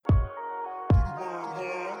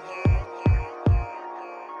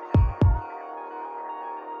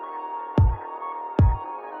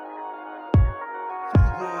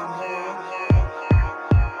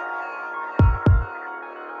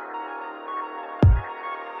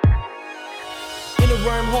a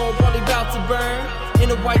wormhole, probably about to burn. In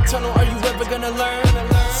a white tunnel, are you ever gonna learn?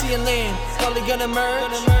 See a land, probably gonna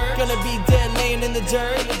merge. Gonna be dead laying in the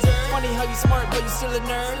dirt. Funny how you smart, but you still a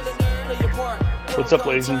nerd. Play your part. What's up,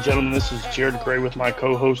 ladies and gentlemen? This is Jared Gray with my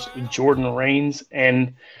co-host Jordan Rains,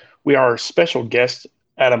 and we are our special guest,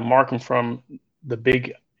 Adam Marcum from the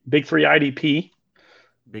Big Three IDP.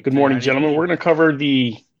 Good morning, gentlemen. We're going to cover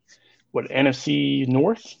the NFC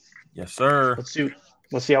North. Yes, sir.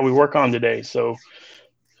 Let's see how we work on today. So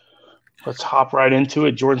let's hop right into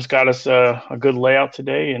it. Jordan's got us a good layout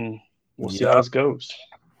today, and we'll see how this goes.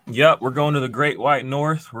 Yep, we're going to the Great White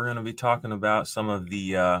North. We're going to be talking about some of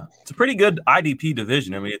the it's a pretty good IDP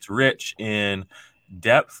division. I mean, it's rich in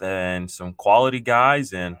depth and some quality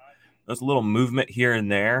guys, and there's a little movement here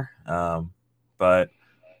and there. But,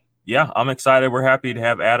 yeah, I'm excited. We're happy to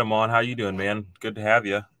have Adam on. How you doing, man? Good to have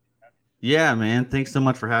you. Yeah, man. Thanks so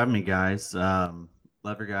much for having me, guys.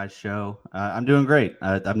 Love your guys' show. I'm doing great.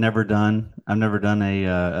 I've never done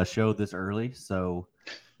a show this early, so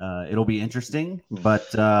it'll be interesting.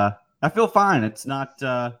 But I feel fine. It's not,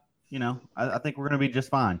 I think we're gonna be just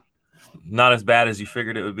fine. Not as bad as you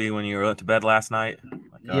figured it would be when you were to bed last night.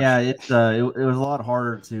 Yeah, it was a lot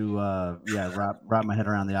harder to wrap my head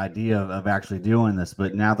around the idea of actually doing this.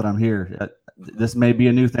 But now that I'm here, this may be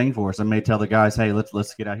a new thing for us. I may tell the guys, hey,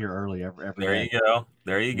 let's get out here early every day.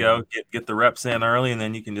 There you go. Get the reps in early, and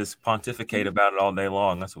then you can just pontificate about it all day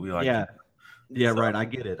long. That's what we like. Right. I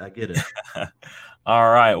get it. All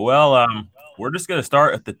right. Well, we're just going to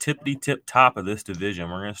start at the tippity-tip top of this division.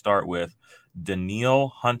 We're going to start with Danielle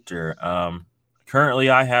Hunter. Currently,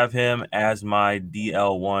 I have him as my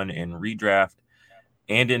DL1 in redraft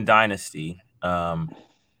and in Dynasty.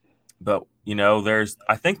 But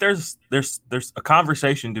I think there's a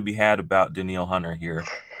conversation to be had about Danielle Hunter here,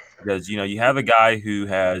 because you have a guy who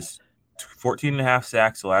has 14 and a half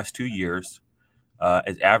sacks the last 2 years,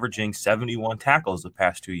 is averaging 71 tackles the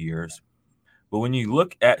past 2 years. But when you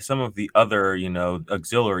look at some of the other,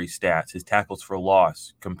 auxiliary stats, his tackles for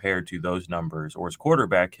loss compared to those numbers, or his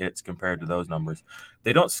quarterback hits compared to those numbers,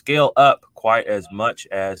 they don't scale up quite as much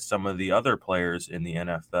as some of the other players in the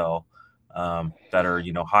NFL that are,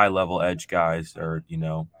 high-level edge guys, or,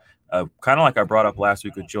 kind of like I brought up last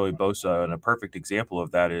week with Joey Bosa. And a perfect example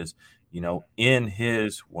of that is, in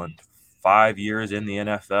his 5 years in the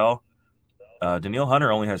NFL, Danielle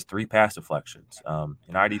Hunter only has 3 pass deflections.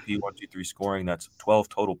 In IDP 1-2-3 scoring, that's 12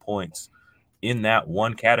 total points in that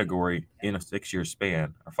one category in a 6-year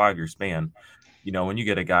span or 5-year span. When you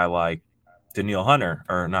get a guy like Danielle Hunter,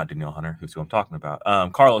 or not Danielle Hunter, who's who I'm talking about,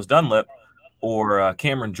 Carlos Dunlap or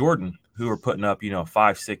Cameron Jordan, who are putting up,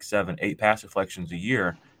 5, 6, 7, 8 pass deflections a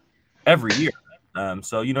year, every year.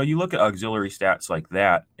 So, you look at auxiliary stats like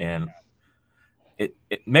that, and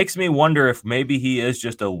it makes me wonder if maybe he is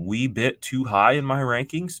just a wee bit too high in my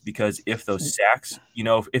rankings, because if those sacks,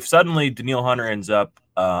 if suddenly Danielle Hunter ends up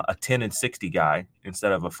a 10 and 60 guy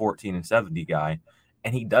instead of a 14 and 70 guy,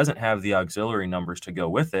 and he doesn't have the auxiliary numbers to go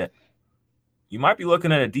with it, you might be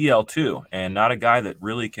looking at a DL2 and not a guy that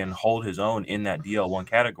really can hold his own in that DL1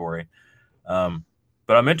 category.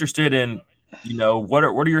 But I'm interested in, what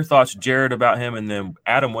are your thoughts, Jared, about him? And then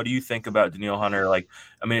Adam, what do you think about Danielle Hunter?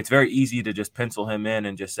 It's very easy to just pencil him in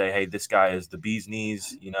and just say, hey, this guy is the bee's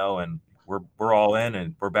knees, and we're all in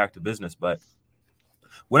and we're back to business. But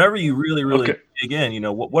whenever you really dig in,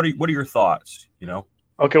 what are your thoughts?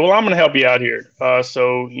 Okay, well, I'm going to help you out here.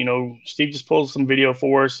 So Steve just pulled some video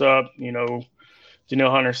for us up.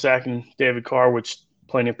 Danielle Hunter sacking David Carr, which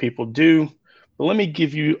plenty of people do. But let me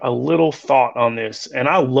give you a little thought on this. And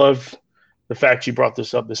I love the fact you brought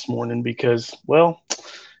this up this morning, because, well,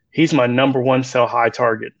 he's my number one sell high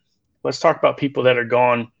target. Let's talk about people that are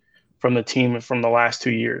gone from the team from the last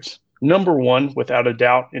 2 years. Number one, without a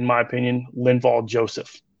doubt, in my opinion, Linval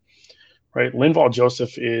Joseph. Right? Linval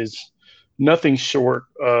Joseph is nothing short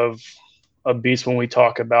of a beast when we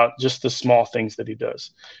talk about just the small things that he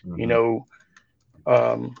does. Mm-hmm.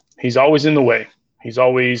 He's always in the way. He's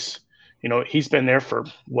always, he's been there for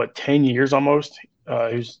 10 years almost.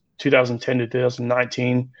 He was 2010 to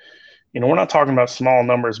 2019. We're not talking about small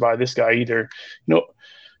numbers by this guy either.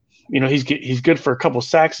 He's good for a couple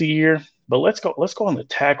sacks a year, but let's go on the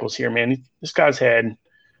tackles here, man. This guy's had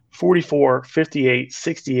 44, 58,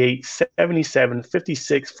 68, 77,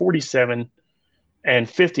 56, 47, and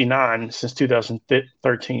 59 since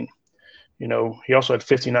 2013. He also had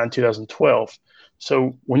 59 in 2012.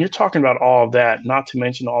 So when you're talking about all of that, not to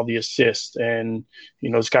mention all the assists, and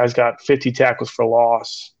this guy's got 50 tackles for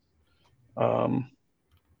loss.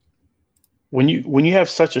 When you have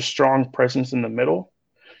such a strong presence in the middle,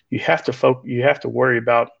 you have to worry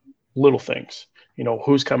about little things.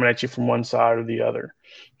 who's coming at you from one side or the other.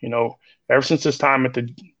 Ever since his time at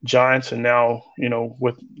the Giants and now,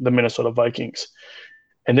 with the Minnesota Vikings.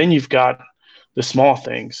 And then you've got the small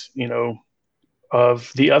things,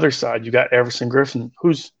 of the other side. You got Everson Griffin,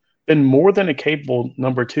 who's been more than a capable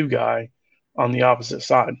number 2 guy on the opposite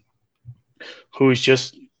side, who is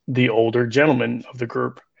just the older gentleman of the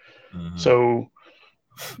group. Mm-hmm. So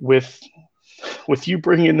with you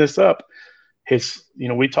bringing this up,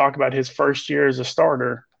 we talk about his first year as a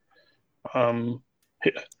starter.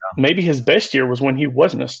 Maybe his best year was when he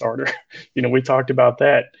wasn't a starter. We talked about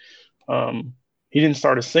that. He didn't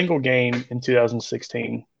start a single game in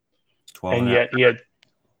 2016, and yet he had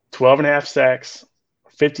 12 and a half sacks,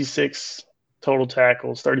 56 total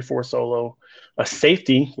tackles, 34 solo, a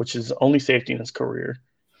safety, which is the only safety in his career.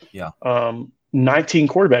 Yeah. 19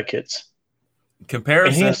 quarterback hits. Comparison.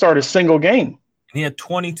 And he didn't start a single game. He had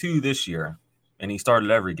 22 this year, and he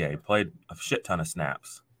started every game, played a shit ton of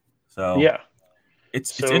snaps. So yeah,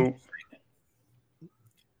 it's interesting.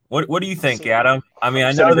 What do you think, Adam? I mean,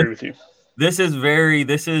 I agree with you.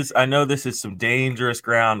 I know this is some dangerous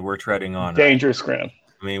ground we're treading on. Dangerous ground.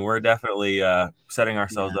 I mean, we're definitely setting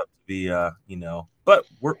ourselves up to be, but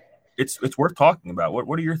it's worth talking about.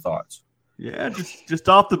 What are your thoughts? Yeah, just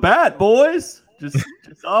off the bat, boys. Just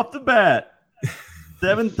off the bat.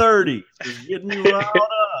 7:30. Just getting me riled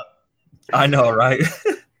up. I know, right?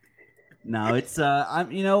 No, it's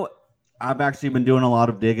I've actually been doing a lot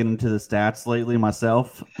of digging into the stats lately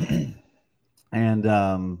myself. And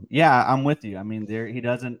I'm with you. I mean, he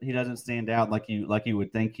doesn't stand out like you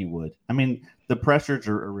would think he would. I mean, the pressures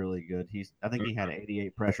are really good. I think he had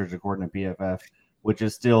 88 pressures according to PFF, which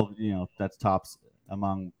is still, that's tops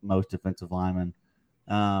among most defensive linemen.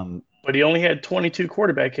 But he only had 22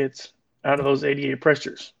 quarterback hits out of those 88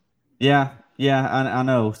 pressures. Yeah, I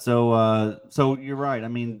know. So you're right. I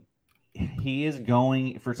mean, he is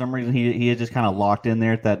going, for some reason he is just kind of locked in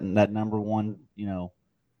there at that number 1,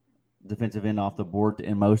 defensive end off the board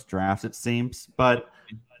in most drafts, it seems, but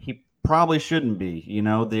he probably shouldn't be.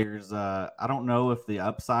 There's I don't know if the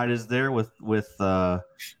upside is there with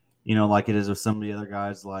like it is with some of the other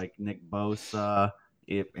guys like Nick Bosa.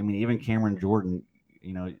 Even Cameron Jordan,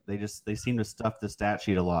 they seem to stuff the stat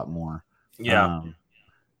sheet a lot more. Yeah.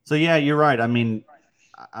 So yeah, you're right. I mean,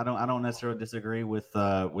 I don't necessarily disagree with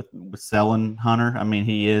selling Hunter. I mean,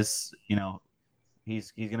 he is,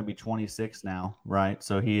 he's going to be 26 now, right?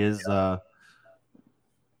 So he is. But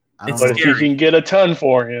if you can get a ton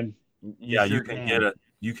for him, you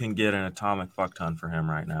can get an atomic fuck ton for him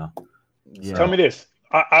right now. Yeah. Tell me this: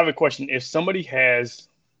 I have a question. If somebody has,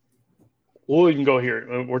 we'll even go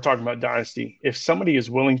here. We're talking about dynasty. If somebody is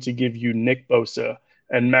willing to give you Nick Bosa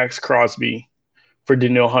and Max Crosby for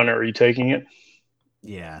Danielle Hunter, are you taking it?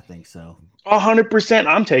 Yeah, I think so. 100%.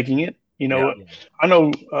 I'm taking it. I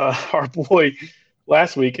know our boy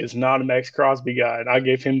last week is not a Max Crosby guy, and I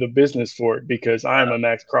gave him the business for it because I am a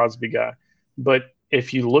Max Crosby guy. But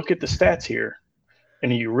if you look at the stats here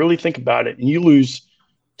and you really think about it, and you lose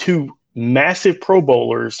 2 massive Pro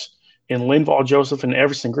Bowlers in Linval Joseph and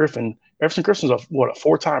Everson Griffin. Everson Griffin's a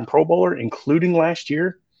 4-time Pro Bowler, including last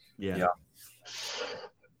year? Yeah.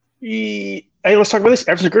 Hey, let's talk about this.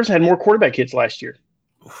 Everson Griffin had more quarterback hits last year.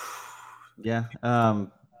 Yeah. I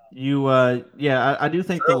do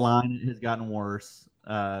think the line has gotten worse.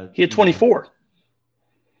 He had 24.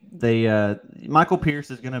 Michael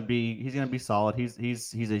Pierce is going to be solid. He's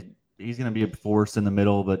going to be a force in the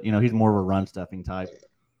middle, but he's more of a run stuffing type.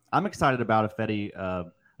 I'm excited about Ifedi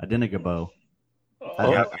Adenigbo.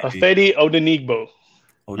 Ifedi Odenigbo.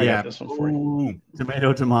 I got this one for you.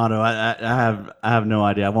 Tomato. I have no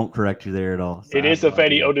idea. I won't correct you there at all. So it is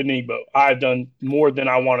Ifedi Odenigbo. I've done more than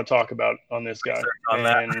I want to talk about on this guy.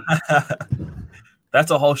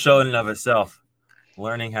 That's a whole show in and of itself.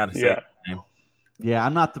 Learning how to say his name. Yeah,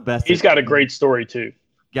 I'm not the best. He's got a great story too.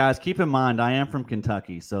 Guys, keep in mind I am from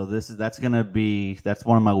Kentucky, so that's one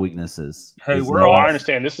of my weaknesses. Hey, I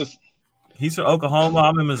understand. He's from Oklahoma.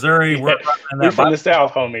 I'm in Missouri. We're from the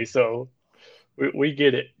South, homie. So we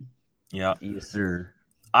get it. Yeah. Yes, sir.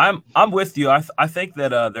 I'm with you. I think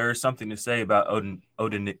that there is something to say about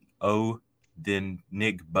Odenigbo.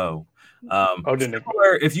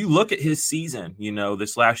 If you look at his season,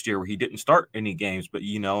 this last year where he didn't start any games, but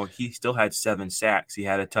he still had 7 sacks. He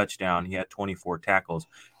had a touchdown. He had 24 tackles.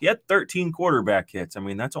 He had 13 quarterback hits. I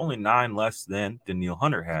mean, that's only 9 less than Danielle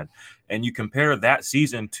Hunter had. And you compare that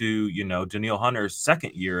season to, Danielle Hunter's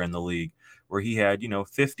second year in the league where he had,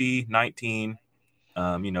 50, 19,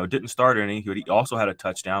 didn't start any. He also had a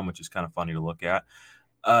touchdown, which is kind of funny to look at.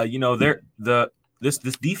 This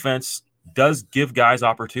defense does give guys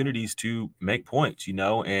opportunities to make points,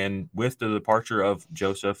 and with the departure of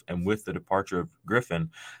Joseph and with the departure of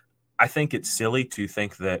Griffin, I think it's silly to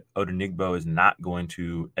think that Odenigbo is not going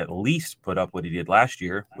to at least put up what he did last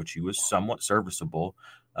year, which he was somewhat serviceable.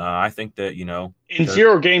 I think that, in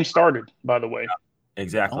 0 games started, by the way.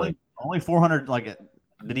 Exactly. Only 400.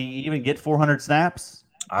 Did he even get 400 snaps?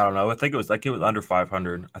 I don't know. I think it was under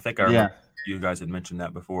 500. I think I remember you guys had mentioned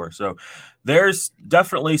that before. So there's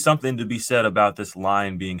definitely something to be said about this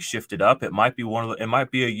line being shifted up. It might be it might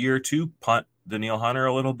be a year to punt Danielle Hunter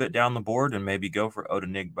a little bit down the board and maybe go for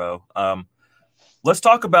Odenigbo. Let's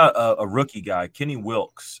talk about a rookie guy, Kenny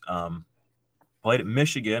Wilkes. Played at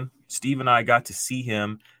Michigan. Steve and I got to see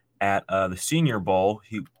him at the Senior Bowl.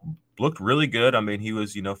 He looked really good. I mean, he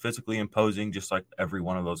was, physically imposing, just like every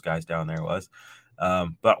one of those guys down there was.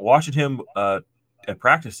 But watching him at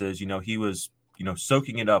practices, he was,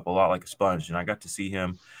 soaking it up a lot like a sponge. And I got to see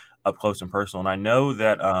him up close and personal. And I know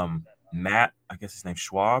that Matt, I guess his name's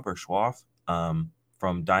Schwab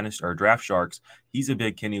from Dynasty or Draft Sharks, he's a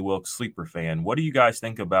big Kenny Wilkes sleeper fan. What do you guys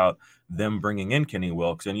think about them bringing in Kenny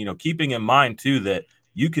Wilkes? And, keeping in mind, too, that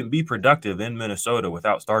you can be productive in Minnesota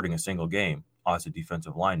without starting a single game as a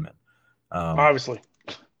defensive lineman. Obviously.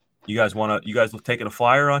 You guys taking a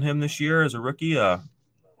flyer on him this year as a rookie?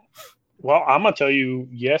 Well, I'm going to tell you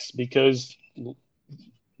yes, because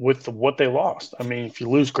with what they lost. I mean, if you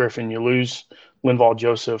lose Griffin, you lose Linval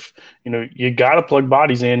Joseph, you got to plug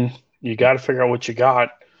bodies in. You got to figure out what you got.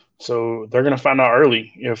 So they're going to find out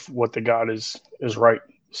early if what they got is right.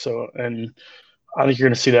 So, and I think you're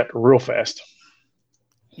going to see that real fast.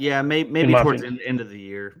 Yeah, maybe towards the end of the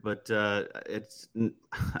year, but I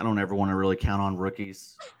don't ever want to really count on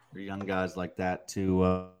rookies or young guys like that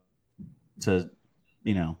to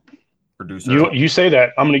produce. You say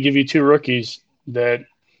that. I'm going to give you 2 rookies that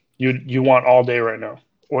you want all day right now,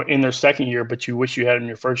 or in their second year, but you wish you had in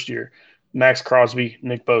your first year. Max Crosby,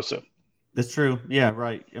 Nick Bosa. That's true. Yeah,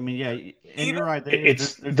 right. I mean, yeah, and you're right.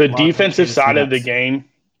 It's the defensive side of the game.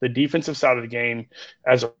 The defensive side of the game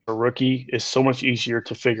as a rookie is so much easier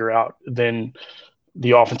to figure out than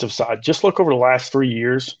the offensive side. Just look over the last 3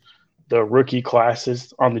 years. The rookie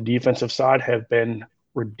classes on the defensive side have been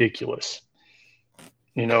ridiculous.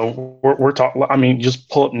 We're talking. I mean, just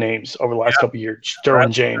pull up names over the last couple of years: Derwin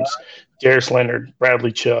James, Darius Leonard,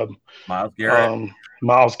 Bradley Chubb,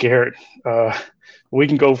 Myles Garrett. We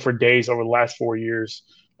can go for days over the last 4 years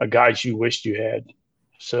of guys you wished you had.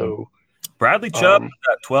 So Bradley Chubb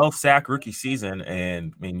that 12 sack rookie season,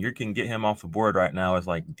 and I mean you can get him off the board right now as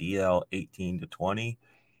like DL 18 to 20,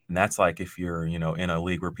 and that's like if you're in a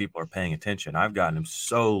league where people are paying attention. I've gotten him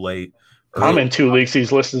so late. I'm in 2 leagues.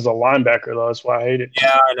 He's listed as a linebacker, though. That's why I hate it.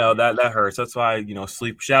 Yeah, I know that hurts. That's why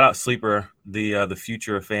shout out Sleeper, the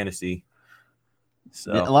future of fantasy.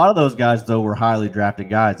 So a lot of those guys though were highly drafted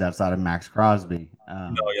guys outside of Max Crosby.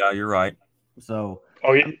 Yeah, you're right. So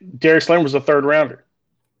Darius Leonard was a 3rd rounder.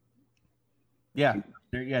 Yeah,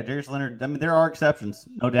 Darius Leonard. I mean, there are exceptions,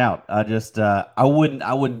 no doubt. I just I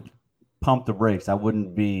wouldn't pump the brakes. I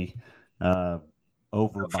wouldn't be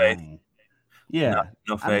overbuying. Yeah,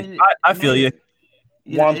 no faith. I feel you.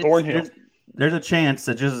 Juan Thornhill. There's a chance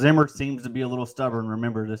that just Zimmer seems to be a little stubborn.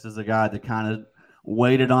 Remember, this is a guy that kind of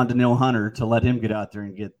waited on Danielle Hunter to let him get out there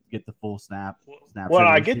and get the full snap. Well,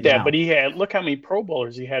 I get that, but look how many Pro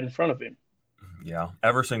Bowlers he had in front of him. Yeah,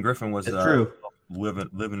 Everson Griffin was true.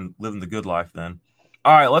 living the good life then.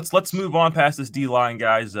 All right, let's move on past this D-line,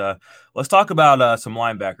 guys. Let's talk about some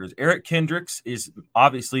linebackers. Eric Kendricks is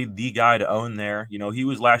obviously the guy to own there. He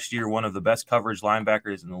was last year one of the best coverage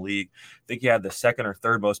linebackers in the league. I think he had the 2nd or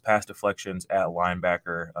 3rd most pass deflections at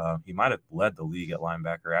linebacker. He might have led the league at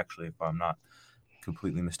linebacker, actually, if I'm not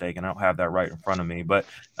completely mistaken. I don't have that right in front of me. But,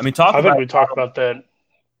 I mean, I think we talked about that.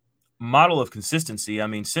 Model of consistency. I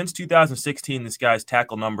mean, since 2016, this guy's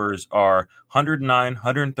tackle numbers are 109,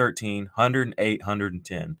 113, 108,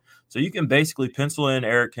 110. So you can basically pencil in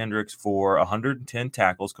Eric Kendricks for 110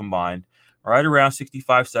 tackles combined, right around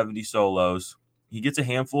 65, 70 solos. He gets a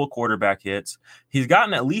handful of quarterback hits. He's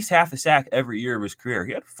gotten at least half a sack every year of his career.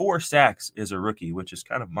 He had 4 sacks as a rookie, which is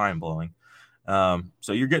kind of mind-blowing.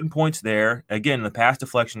 So you're getting points there. Again, in the pass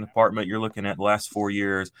deflection department, you're looking at the last 4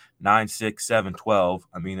 years, 9, 6, 7, 12.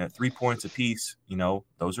 I mean, at 3 points apiece,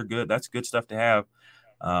 those are good. That's good stuff to have.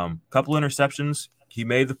 Couple interceptions. He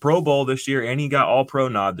made the Pro Bowl this year, and he got All-Pro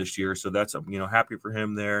nod this year. So that's, happy for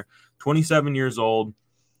him there. 27 years old.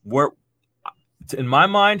 In my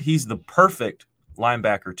mind, he's the perfect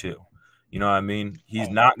linebacker too. You know what I mean? He's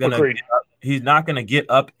not gonna get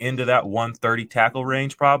up into that 130 tackle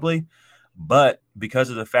range probably. But because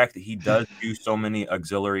of the fact that he does do so many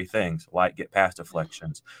auxiliary things, like get past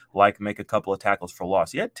deflections, like make a couple of tackles for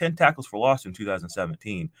loss. He had 10 tackles for loss in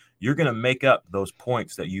 2017. You're going to make up those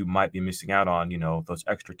points that you might be missing out on, those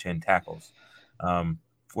extra 10 tackles.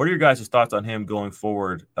 What are your guys' thoughts on him going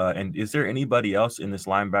forward? And is there anybody else in this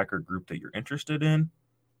linebacker group that you're interested in?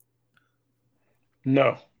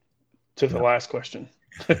 No, to the last question.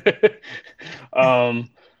 I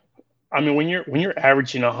mean, when you're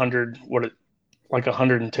averaging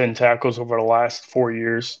 110 tackles over the last 4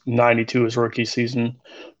 years, 92 his rookie season.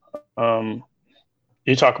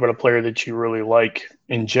 You talk about a player that you really like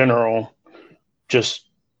in general.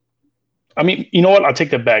 I mean, you know what? I'll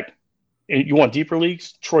take that back. You want deeper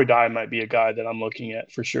leagues? Troy Dye might be a guy that I'm looking at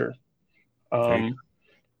for sure.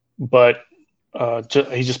 But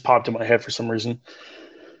he just popped in my head for some reason.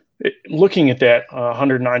 Looking at that,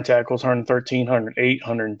 109 tackles, 113, 108,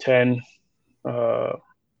 110,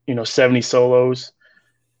 70 solos.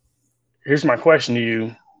 Here's my question to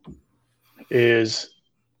you is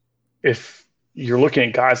if you're looking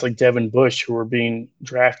at guys like Devin Bush who are being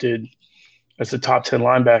drafted as a top 10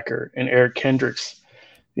 linebacker and Eric Kendricks,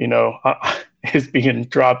 is being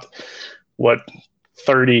dropped,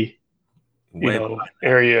 30,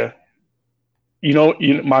 area.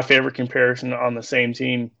 My favorite comparison on the same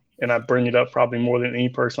team, and I bring it up probably more than any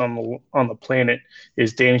person on the planet,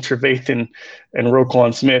 is Danny Trevathan and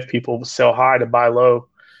Roquan Smith. People sell high to buy low,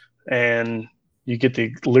 and you get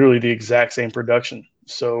literally the exact same production.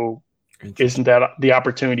 So isn't that the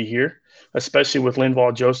opportunity here, especially with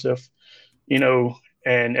Linval Joseph,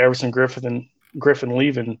 and Everson Griffin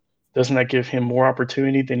leaving? Doesn't that give him more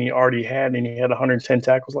opportunity than he already had? And he had 110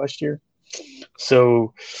 tackles last year.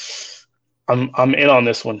 So I'm in on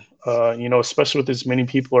this one. Especially with as many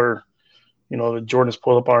people are, that Jordan's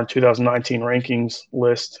pulled up our 2019 rankings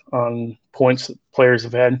list on points that players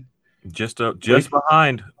have had. Just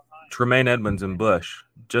behind Tremaine Edmonds and Bush,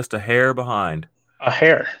 just a hair behind. A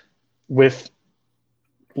hair, with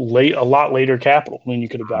a lot later capital than you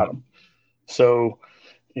could have got him. So,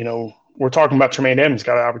 we're talking about Tremaine Edmonds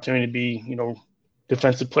got an opportunity to be,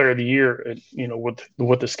 defensive player of the year,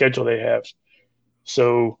 with the schedule they have.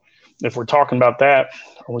 So if we're talking about that,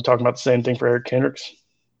 are we talking about the same thing for Eric Kendricks?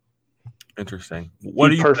 Interesting. What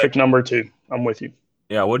do you perfect think? Number 2. I'm with you.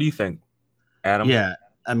 Yeah. What do you think, Adam? Yeah.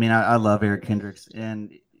 I mean, I love Eric Kendricks,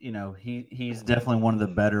 and he's definitely one of the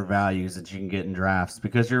better values that you can get in drafts,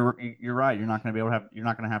 because you're right. You're not going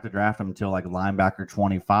to have to draft him until like linebacker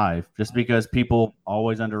 25, just because people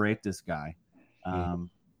always underrate this guy.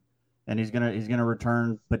 And he's gonna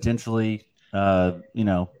return potentially,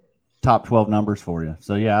 top 12 numbers for you.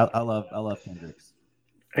 So yeah, I love Kendricks.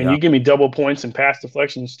 And you give me double points and pass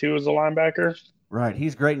deflections too as a linebacker. Right,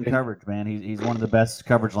 he's great in coverage, man. He's one of the best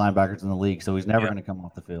coverage linebackers in the league, so he's never going to come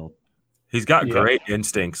off the field. He's got great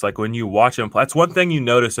instincts. Like when you watch him, that's one thing you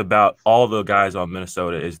notice about all the guys on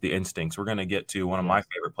Minnesota is the instincts. We're going to get to one of my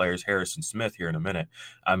favorite players, Harrison Smith, here in a minute.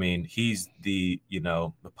 I mean, he's the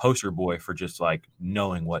poster boy for just like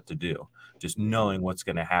knowing what to do, just knowing what's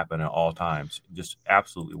going to happen at all times. Just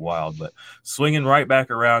absolutely wild. But swinging right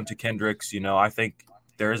back around to Kendricks, I think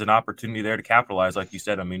there is an opportunity there to capitalize. Like you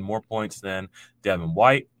said, I mean, more points than Devin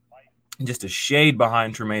White, just a shade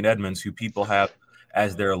behind Tremaine Edmonds, who people have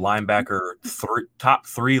as their linebacker, top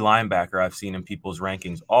 3 linebacker I've seen in people's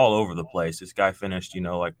rankings all over the place. This guy finished,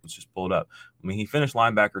 let's just pull it up. I mean, he finished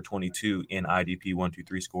linebacker 22 in IDP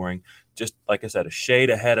 1-2-3 scoring, just like I said, a shade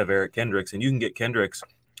ahead of Eric Kendricks. And you can get Kendricks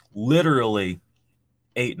literally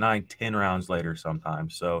 8, 9, 10 rounds later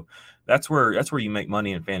sometimes. So that's where you make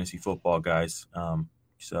money in fantasy football, guys.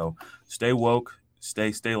 So stay woke,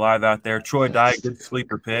 stay live out there. Troy Dye, good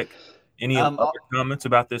sleeper pick. Any other comments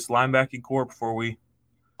about this linebacking core before we?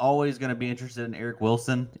 Always going to be interested in Eric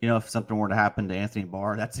Wilson. If something were to happen to Anthony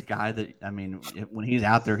Barr, that's a guy that, I mean, when he's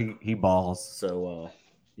out there, he balls. So,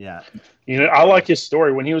 yeah. I like his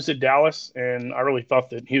story. When he was at Dallas, and I really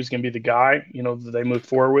thought that he was going to be the guy, that they moved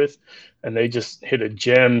forward with, and they just hit a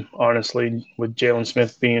gem, honestly, with Jalen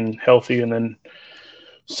Smith being healthy, and then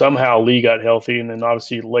somehow Lee got healthy, and then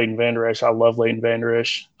obviously Leighton Vander Esch. I love Leighton Vander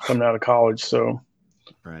Esch coming out of college, so –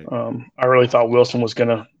 right. I really thought Wilson was going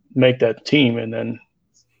to make that team, and then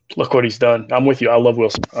look what he's done. I'm with you. I love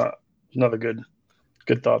Wilson. Another good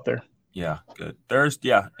thought there. Yeah, good.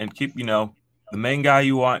 And keep the main guy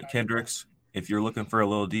you want, Kendricks. If you're looking for a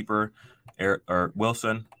little deeper, or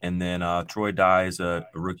Wilson, and then Troy Dye is a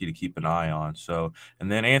rookie to keep an eye on. So,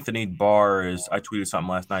 and then Anthony Barr I tweeted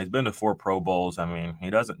something last night. He's been to 4 Pro Bowls. I mean,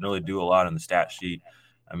 he doesn't really do a lot in the stat sheet.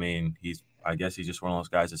 I mean, he's I guess he's just one of those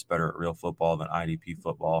guys that's better at real football than IDP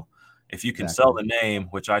football. If you can Exactly. sell the name,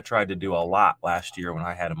 which I tried to do a lot last year when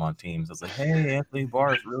I had him on teams, I was like, hey, Anthony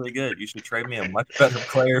Barr is really good. You should trade me a much better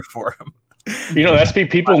player for him. That's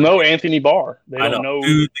people know Anthony Barr. They don't know.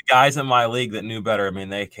 Dude, the guys in my league that knew better, I mean,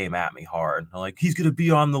 they came at me hard. They're like, he's going to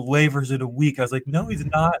be on the waivers in a week. I was like, no, he's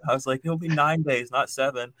not. I was like, he'll be 9 days, not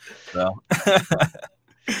 7. So,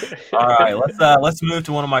 all right, let's move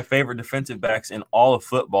to one of my favorite defensive backs in all of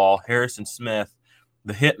football, Harrison Smith,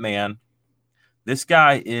 the hitman. This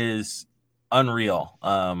guy is unreal.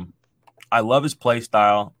 I love his play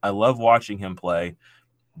style. I love watching him play.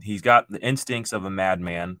 He's got the instincts of a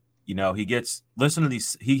madman. Listen to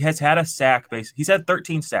these. He has had a sack base. He's had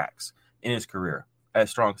 13 sacks in his career as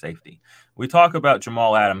strong safety. We talk about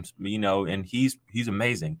Jamal Adams, and he's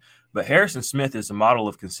amazing. But Harrison Smith is a model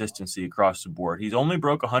of consistency across the board. He's only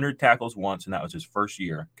broke 100 tackles once, and that was his first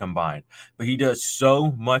year combined. But he does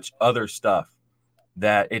so much other stuff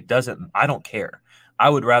that I don't care. I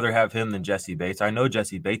would rather have him than Jesse Bates. I know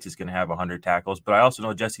Jesse Bates is going to have 100 tackles, but I also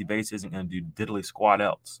know Jesse Bates isn't going to do diddly squat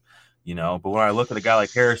else. But when I look at a guy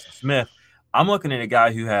like Harrison Smith, I'm looking at a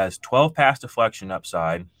guy who has 12 pass deflection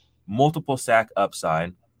upside, multiple sack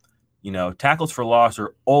upside. Tackles for loss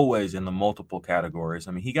are always in the multiple categories.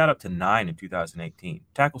 I mean, he got up to 9 in 2018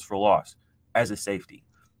 tackles for loss as a safety.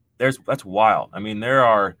 That's wild. I mean, there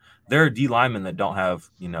are D linemen that don't have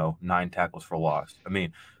 9 tackles for loss. I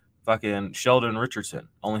mean, fucking Sheldon Richardson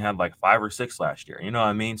only had like 5 or 6 last year. You know what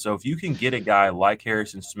I mean? So if you can get a guy like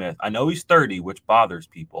Harrison Smith, I know he's 30, which bothers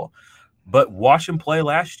people, but watch him play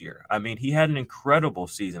last year. I mean, he had an incredible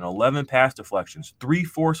season, 11 pass deflections, 3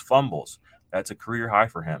 forced fumbles. That's a career high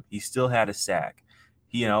for him. He still had a sack.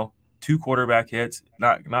 2 quarterback hits,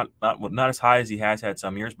 not as high as he has had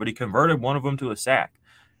some years, but he converted one of them to a sack.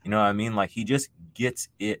 You know what I mean? Like, he just gets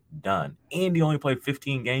it done. And he only played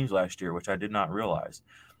 15 games last year, which I did not realize.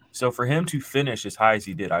 So for him to finish as high as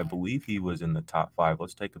he did, I believe he was in the top 5.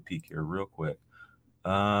 Let's take a peek here real quick. He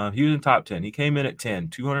was in top 10. He came in at 10,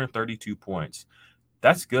 232 points.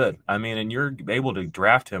 That's good. I mean, and you're able to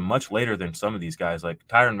draft him much later than some of these guys. Like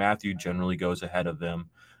Tyrann Mathieu generally goes ahead of them.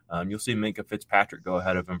 You'll see Minkah Fitzpatrick go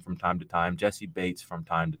ahead of him from time to time. Jesse Bates from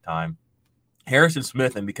time to time. Harrison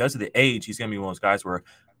Smith, and because of the age, he's going to be one of those guys where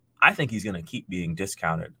I think he's going to keep being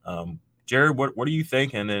discounted. Jared, what do you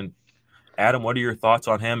think? And then Adam, what are your thoughts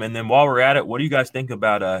on him? And then while we're at it, what do you guys think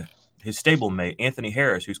about his stablemate, Anthony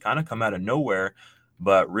Harris, who's kind of come out of nowhere,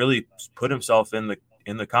 but really put himself in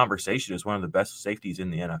the conversation as one of the best safeties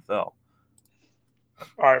in the NFL? All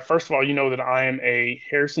right. First of all, you know that I am a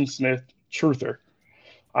Harrison Smith truther.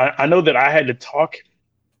 I know that I had to talk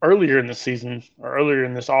earlier in the season or earlier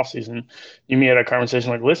in this offseason. You and me had a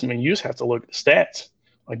conversation like, listen, man, you just have to look at the stats.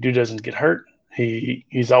 Like, dude doesn't get hurt.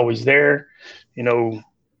 He's always there.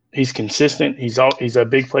 He's consistent. He's a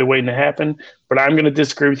big play waiting to happen. But I'm going to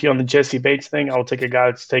disagree with you on the Jesse Bates thing. I'll take a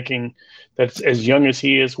guy that's as young as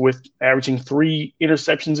he is, with averaging 3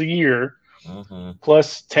 interceptions a year,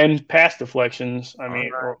 plus 10 pass deflections. I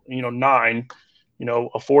mean, or 9.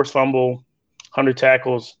 A forced fumble, 100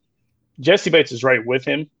 tackles. Jesse Bates is right with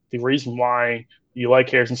him. The reason why you like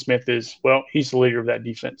Harrison Smith is, well, he's the leader of that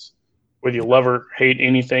defense. Whether you love or hate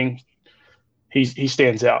anything, he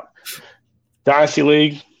stands out. Dynasty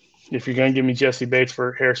League. If you're going to give me Jesse Bates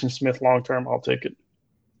for Harrison Smith long term, I'll take it.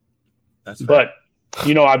 That's fair. But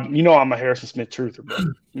I'm a Harrison Smith truther, bro.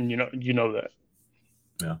 You know that.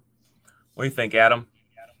 Yeah. What do you think, Adam?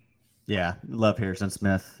 Yeah, love Harrison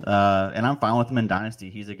Smith, and I'm fine with him in Dynasty.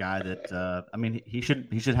 He's a guy that he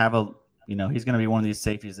should have a he's going to be one of these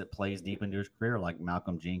safeties that plays deep into his career, like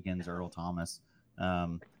Malcolm Jenkins, Earl Thomas.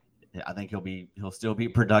 I think he'll still be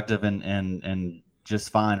productive and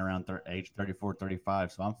just fine around age 34,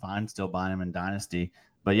 35. So I'm fine still buying him in Dynasty.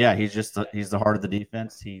 But yeah, he's the heart of the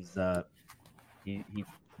defense. He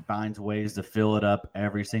finds ways to fill it up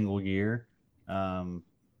every single year. And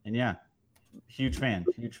yeah, huge fan.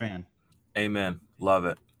 Amen. Love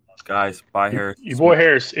it. Guys, buy Harris. Your boy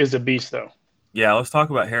Harris is a beast, though. Yeah, let's talk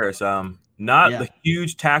about Harris. The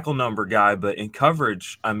huge tackle number guy, but in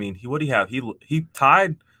coverage, I mean, what do you have? He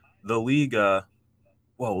tied the league. Whoa,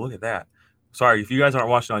 look at that. Sorry, if you guys aren't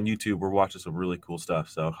watching on YouTube, we're watching some really cool stuff.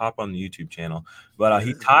 So hop on the YouTube channel. But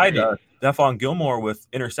he tied Stephon Gilmore with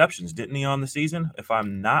interceptions, didn't he, on the season? If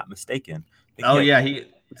I'm not mistaken. He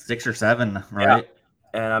 6 or 7, right? Yeah.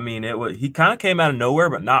 And I mean, he kind of came out of nowhere,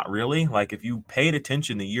 but not really. Like, if you paid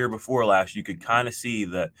attention the year before last, you could kind of see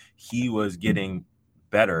that he was getting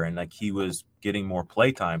better and like he was getting more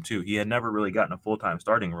play time too. He had never really gotten a full-time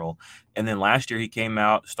starting role. And then last year he came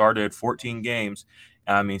out, started 14 games.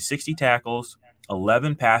 60 tackles,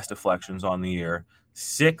 11 pass deflections on the year,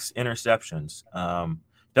 6 interceptions.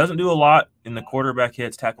 Doesn't do a lot in the quarterback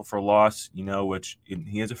hits, tackle for loss, which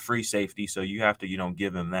he is a free safety, so you have to,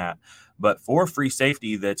 give him that. But for a free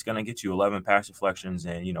safety that's going to get you 11 pass deflections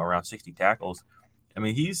and, around 60 tackles, I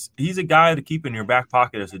mean, he's a guy to keep in your back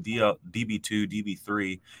pocket as a DB2,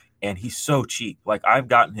 DB3, and he's so cheap. Like, I've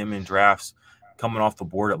gotten him in drafts coming off the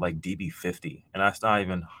board at like DB50, and that's not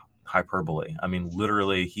even hyperbole. I mean,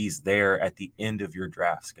 literally, he's there at the end of your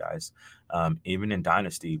drafts, guys. Even in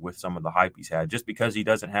Dynasty with some of the hype he's had, just because he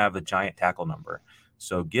doesn't have a giant tackle number.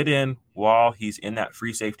 So get in while he's in that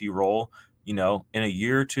free safety role. In a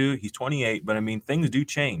year or two, he's 28, but I mean, things do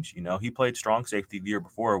change. He played strong safety the year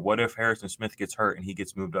before. What if Harrison Smith gets hurt and he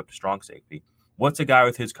gets moved up to strong safety? What's a guy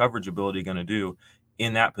with his coverage ability going to do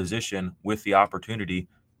in that position with the opportunity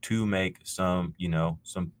to make some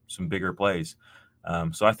bigger plays?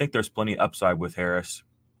 So I think there's plenty of upside with Harris,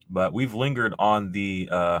 but we've lingered on the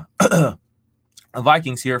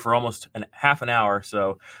Vikings here for almost half an hour.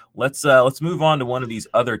 So let's move on to one of these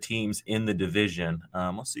other teams in the division.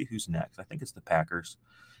 Let's see who's next. I think it's the Packers.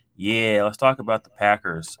 Yeah, let's talk about the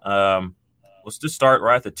Packers. Let's just start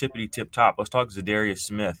right at the tippity-tip top. Let's talk Zadarius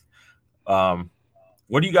Smith.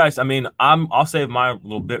 What do you guys? I mean, I'll save my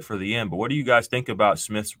little bit for the end. But what do you guys think about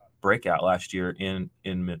Smith's breakout last year up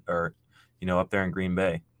there in Green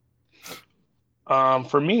Bay?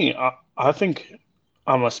 For me, I think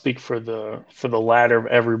I'm gonna speak for the latter of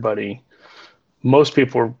everybody. Most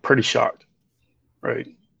people were pretty shocked, right?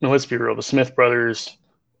 Now, let's be real. The Smith brothers,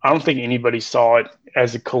 I don't think anybody saw it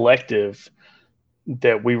as a collective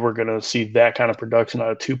that we were going to see that kind of production out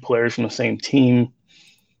of two players from the same team,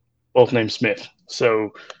 both named Smith.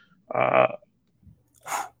 So,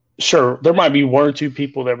 sure, there might be one or two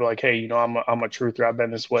people that were like, hey, I'm a truther. I've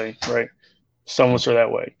been this way, right? Some of us are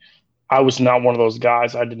that way. I was not one of those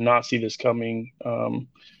guys. I did not see this coming.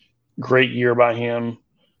 Great year by him.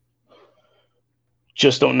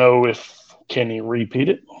 Just don't know if can he repeat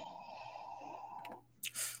it.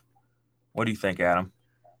 What do you think, Adam?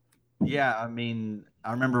 Yeah, I mean,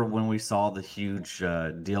 I remember when we saw the huge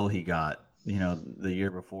deal he got, the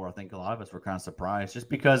year before. I think a lot of us were kind of surprised just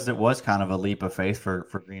because it was kind of a leap of faith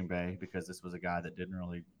for Green Bay, because this was a guy that didn't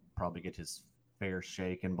really probably get his fair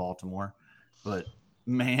shake in Baltimore. But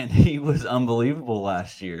man, he was unbelievable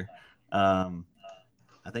last year. I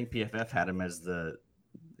think PFF had him as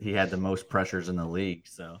he had the most pressures in the league.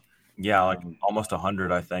 So yeah, like almost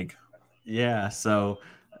 100, I think. Yeah. So,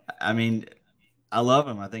 I mean, I love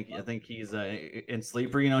him. I think he's in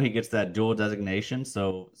sleeper. He gets that dual designation.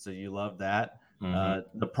 So you love that.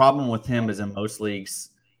 Mm-hmm. The problem with him is in most leagues,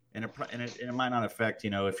 and it might not affect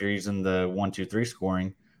if you're using the 1, 2, 3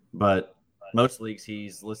 scoring, but most leagues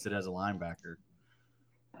he's listed as a linebacker.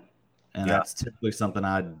 And that's typically something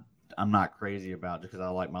I'm not crazy about, just because I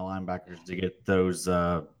like my linebackers to get those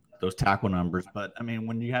tackle numbers. But I mean,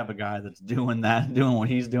 when you have a guy that's doing what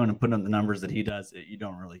he's doing and putting up the numbers that he does, you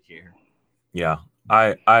don't really care. Yeah,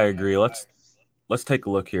 I agree. Let's take a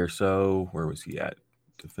look here. So where was he at?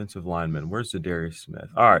 Defensive lineman. Where's Zadarius Smith?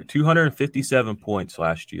 All right, 257 points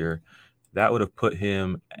last year. That would have put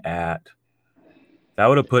him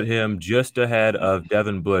just ahead of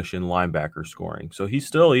Devin Bush in linebacker scoring. So he's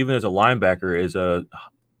still, even as a linebacker, is a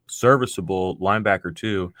serviceable linebacker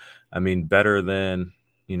too. I mean, better than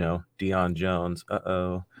Deion Jones.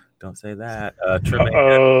 Don't say that.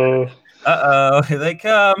 Here they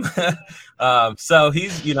come. So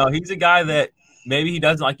he's a guy that maybe he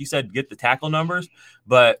doesn't, like you said, get the tackle numbers,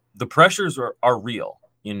 but the pressures are real.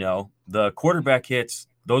 The quarterback hits,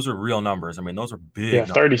 those are real numbers. I mean, those are big. Yeah,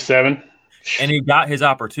 37. And he got his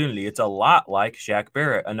opportunity. It's a lot like Shaq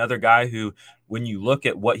Barrett, another guy who, when you look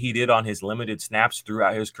at what he did on his limited snaps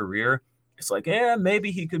throughout his career, it's like, maybe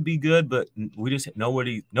he could be good, but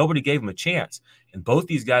nobody gave him a chance. And both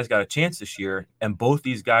these guys got a chance this year, and both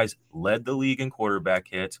these guys led the league in quarterback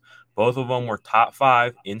hits. Both of them were top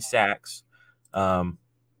 5 in sacks. I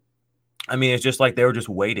mean, it's just like they were just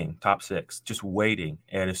waiting, top 6, just waiting.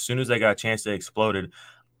 And as soon as they got a chance, they exploded.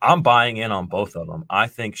 I'm buying in on both of them. I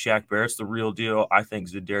think Shaq Barrett's the real deal. I think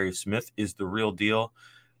Zadarius Smith is the real deal.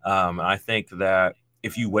 I think that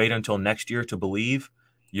if you wait until next year to believe,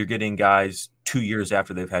 you're getting guys 2 years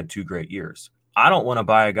after they've had 2 great years. I don't want to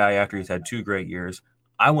buy a guy after he's had 2 great years.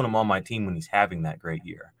 I want him on my team when he's having that great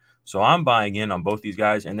year. So I'm buying in on both these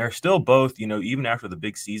guys, and they're still both, even after the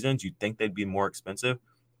big seasons, you'd think they'd be more expensive.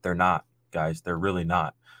 They're not, guys. They're really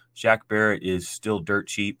not. Shaq Barrett is still dirt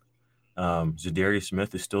cheap. Zadarius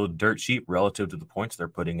Smith is still dirt cheap relative to the points they're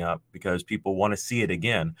putting up, because people want to see it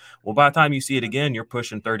again. Well, by the time you see it again, you're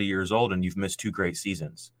pushing 30 years old and you've missed 2 great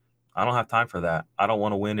seasons. I don't have time for that. I don't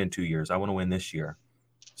want to win in 2 years. I want to win this year.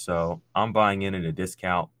 So I'm buying in at a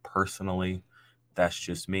discount personally. That's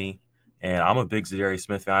just me. And I'm a big Zadarius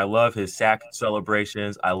Smith fan. I love his sack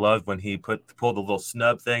celebrations. I love when he pulled the little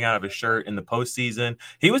snub thing out of his shirt in the postseason.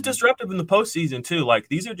 He was disruptive in the postseason too. Like,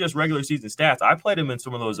 these are just regular season stats. I played him in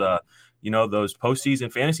some of those those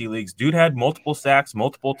postseason fantasy leagues. Dude had multiple sacks,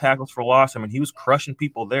 multiple tackles for loss. I mean, he was crushing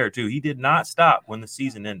people there too. He did not stop when the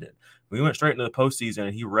season ended. We went straight into the postseason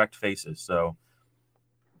and he wrecked faces. So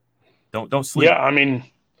don't sleep. Yeah, I mean,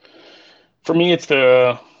 for me, it's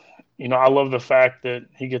I love the fact that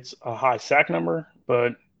he gets a high sack number,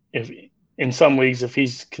 but if in some leagues, if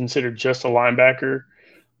he's considered just a linebacker,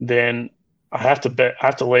 then I have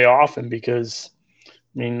to lay off him because,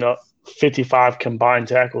 55 combined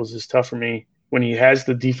tackles is tough for me. When he has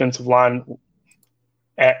the defensive line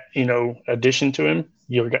addition to him,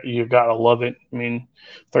 you've got to love it.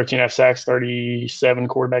 13.5 sacks, 37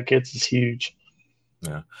 quarterback hits is huge.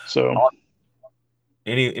 Yeah. So,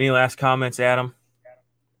 any last comments, Adam?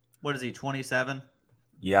 What is he, 27?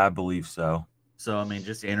 Yeah, I believe so. So,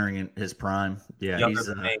 just entering in his prime. Yeah, Younger he's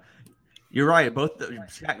than me. You're right. Both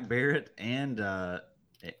Shaq Barrett and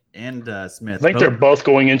Smith. I think they're both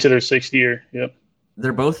going into their 6th year. Yep.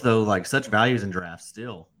 They're both, though, like such values in drafts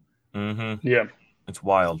still. Mm-hmm. Yeah. It's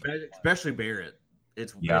wild. Especially Barrett.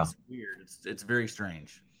 It's weird. It's very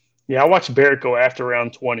strange. Yeah, I watched Barrett go after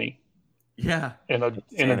round 20. Yeah. In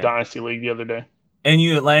a dynasty league the other day. And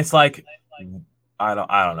it's like, I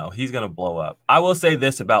don't know. He's going to blow up. I will say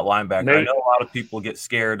this about linebacker. Maybe. I know a lot of people get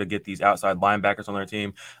scared to get these outside linebackers on their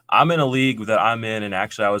team. I'm in a league that I'm in, and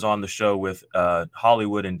actually I was on the show with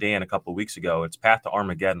Hollywood and Dan a couple of weeks ago. It's Path to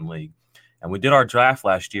Armageddon League. And we did our draft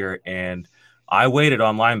last year, and I waited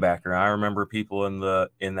on linebacker. I remember people in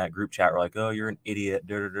that group chat were like, "Oh, you're an idiot."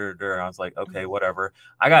 And I was like, "Okay, whatever."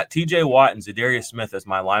 I got TJ Watt and Zadarius Smith as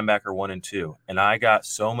my linebacker 1 and 2, and I got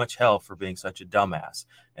so much hell for being such a dumbass.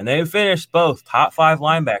 And they finished both top 5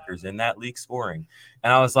 linebackers in that league scoring.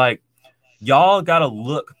 And I was like, y'all got to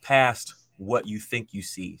look past what you think you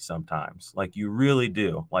see sometimes. Like, you really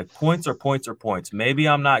do. Like, points are points are points. Maybe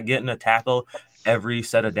I'm not getting a tackle every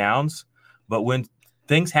set of downs, but when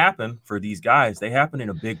things happen for these guys, they happen in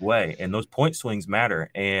a big way, and those point swings matter.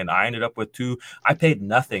 And I ended up with 2. I paid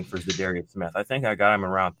nothing for Zadarius Smith. I think I got him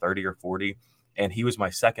around 30 or 40, and he was my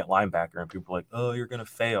second linebacker. And people were like, "Oh, you're gonna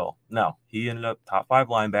fail." No, he ended up top 5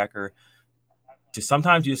 linebacker. Just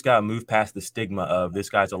sometimes you just gotta move past the stigma of this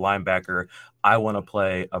guy's a linebacker. I want to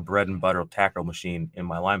play a bread and butter tackle machine in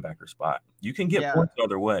my linebacker spot. You can get points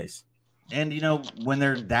other ways. And, when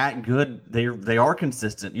they're that good, they are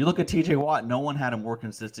consistent. You look at TJ Watt, no one had a more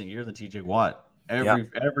consistent year than TJ Watt.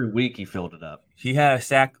 Every week he filled it up. He had a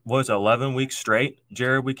sack, 11 weeks straight,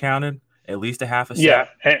 Jared, we counted? At least a half a sack.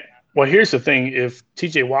 Yeah. Well, here's the thing. If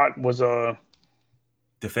TJ Watt was a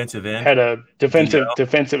defensive end, had a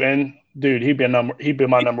defensive end, dude, he'd be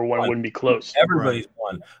my number 1. Wouldn't be close. Everybody's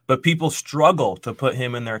one. But people struggle to put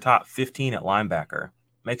him in their top 15 at linebacker.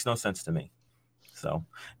 Makes no sense to me. So,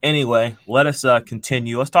 anyway, let us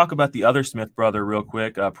continue. Let's talk about the other Smith brother real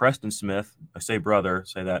quick. Preston Smith. I say brother,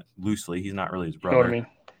 say that loosely. He's not really his brother. You know what I mean?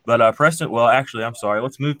 But Preston, well, actually, I'm sorry.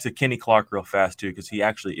 Let's move to Kenny Clark real fast, too, because he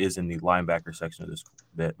actually is in the linebacker section of this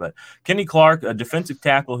bit. But Kenny Clark, a defensive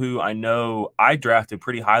tackle who I know I drafted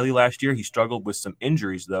pretty highly last year. He struggled with some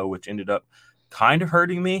injuries, though, which ended up kind of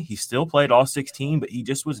hurting me. He still played all 16, but he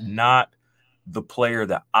just was not the player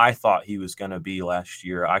that I thought he was going to be last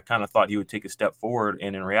year. I kind of thought he would take a step forward,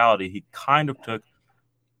 and in reality, he kind of took,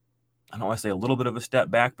 I don't want to say a little bit of a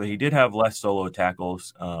step back, but he did have less solo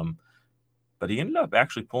tackles. But he ended up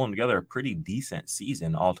actually pulling together a pretty decent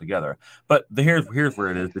season altogether. But here's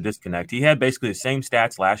where it is, the disconnect. He had basically the same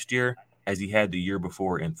stats last year as he had the year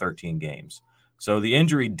before in 13 games. So the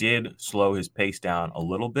injury did slow his pace down a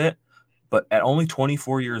little bit, but at only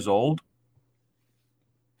 24 years old,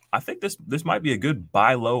 I think this might be a good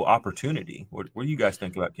buy low opportunity. What do you guys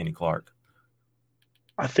think about Kenny Clark?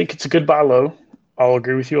 I think it's a good buy low. I'll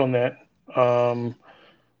agree with you on that.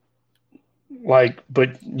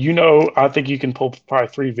 But I think you can pull probably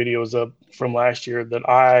 3 videos up from last year that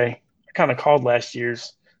I kind of called last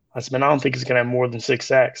year's. I said, man, I don't think he's going to have more than 6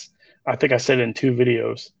 sacks. I think I said it in 2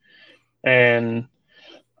 videos. And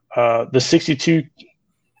the 62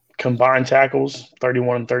 combined tackles,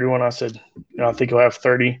 31 and 31, I said, I think he'll have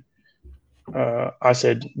 30. I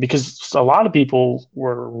said, because a lot of people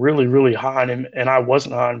were really, really high on him, and I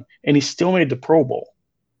wasn't on him, and he still made the Pro Bowl.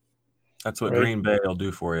 That's what Green Bay will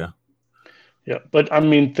do for you. Yeah, but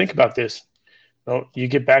think about this. You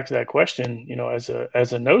get back to that question.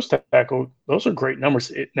 As a nose tackle, those are great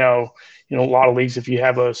numbers. Now, a lot of leagues, if you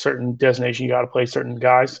have a certain designation, you got to play certain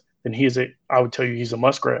guys. Then I would tell you he's a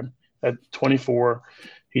must grab at 24.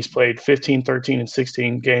 He's played 15, 13, and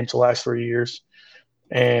 16 games the last 3 years.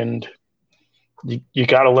 And you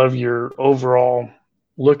got to love your overall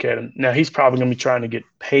look at him. Now, he's probably going to be trying to get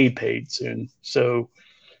paid soon. So,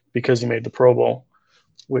 because he made the Pro Bowl,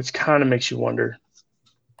 which kind of makes you wonder.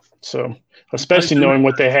 So, especially knowing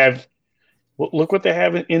what they have, look what they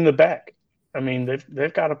have in the back. I mean,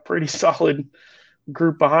 they've got a pretty solid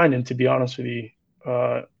group behind him, to be honest with you.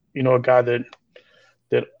 A guy that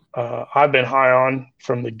I've been high on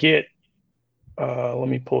from the get. Let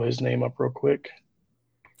me pull his name up real quick.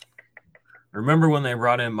 Remember when they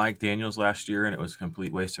brought in Mike Daniels last year and it was a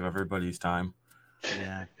complete waste of everybody's time?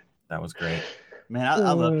 Yeah. That was great. Man,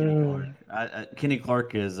 I love Kenny Clark. Kenny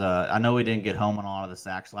Clark is I know he didn't get home on a lot of the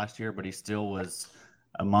sacks last year, but he still was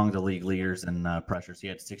among the league leaders in pressures. He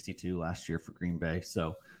had 62 last year for Green Bay,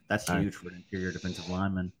 so that's huge for an interior defensive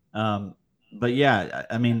lineman. But yeah,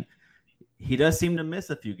 I mean, he does seem to miss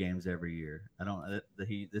a few games every year.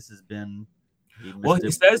 This has been.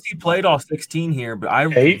 He says he played all 16 here,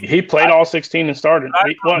 but he played all 16 and started.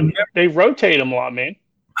 They rotate him a lot, man.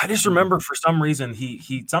 I just remember for some reason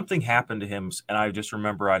he something happened to him, and I just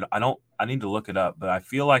remember I need to look it up, but I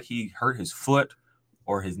feel like he hurt his foot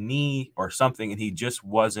or his knee or something, and he just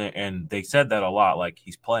wasn't. And they said that a lot, like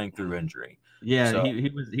he's playing through injury. Yeah, so,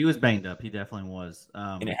 he was banged up. He definitely was.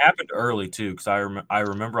 And it happened early too, because I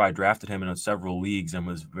remember I drafted him in several leagues and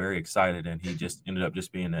was very excited, and he just ended up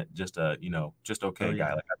just being just okay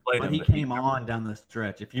guy. Like I played him. He came on down the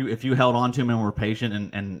stretch. If you held on to him and were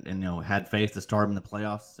patient and had faith to start him in the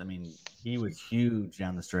playoffs, I mean, he was huge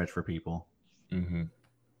down the stretch for people. Mm-hmm.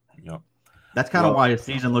 Yep. That's kind of why his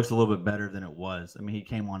season looks a little bit better than it was. I mean, he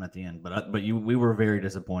came on at the end, but we were very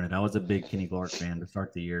disappointed. I was a big Kenny Clark fan to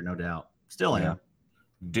start the year, no doubt. Still am.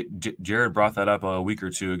 Jared brought that up a week or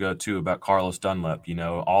two ago too about Carlos Dunlap.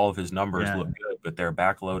 All of his numbers look good, but they're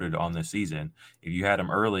backloaded on the season. If you had him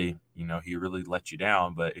early, he really let you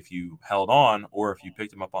down. But if you held on, or if you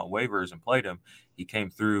picked him up on waivers and played him, he came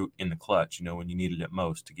through in the clutch. When you needed it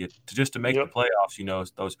most to make the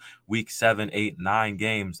playoffs. Those week 7, 8, 9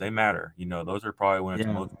 games, they matter. Those are probably when it's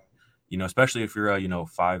most. Especially if you're a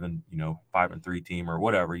 5 and 3 team or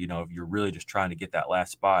whatever. If you're really just trying to get that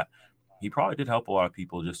last spot. He probably did help a lot of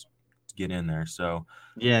people just to get in there. So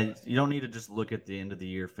yeah, you don't need to just look at the end of the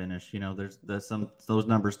year finish. There's those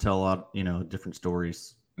numbers tell a lot, different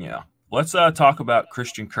stories. Yeah. Let's talk about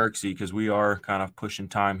Christian Kirksey, because we are kind of pushing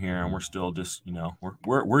time here, and we're still just,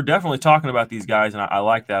 we're definitely talking about these guys, and I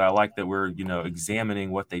like that. I like that we're,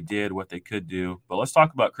 examining what they did, what they could do. But let's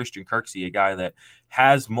talk about Christian Kirksey, a guy that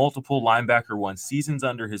has multiple linebacker 1 seasons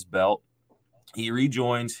under his belt. He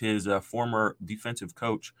rejoins his former defensive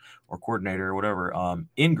coach or coordinator or whatever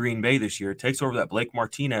in Green Bay this year, takes over that Blake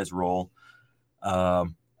Martinez role.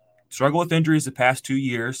 Struggled with injuries the past 2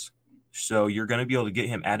 years, so you're going to be able to get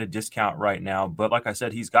him at a discount right now. But like I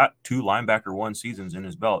said, he's got 2 linebacker 1 seasons in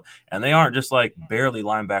his belt, and they aren't just like barely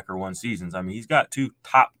linebacker 1 seasons. I mean, he's got 2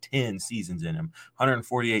 top 10 seasons in him,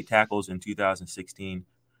 148 tackles in 2016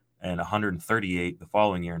 and 138 the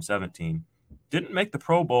following year in 17. Didn't make the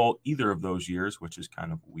Pro Bowl either of those years, which is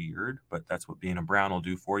kind of weird, but that's what being a Brown will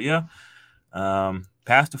do for you.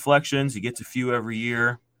 Pass deflections, he gets a few every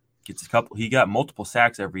year. Gets a couple. He got multiple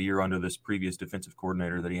sacks every year under this previous defensive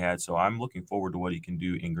coordinator that he had. So I'm looking forward to what he can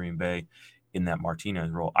do in Green Bay in that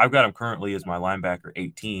Martinez role. I've got him currently as my linebacker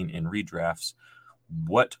 18 in redrafts.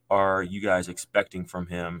 What are you guys expecting from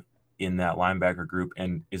him in that linebacker group?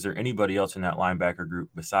 And is there anybody else in that linebacker group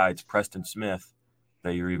besides Preston Smith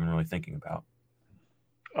that you're even really thinking about?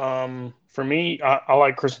 For me, I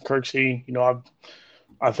like Christian Kirksey.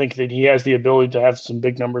 I think that he has the ability to have some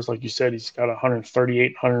big numbers. Like you said, he's got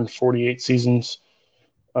 138, 148 seasons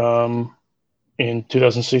in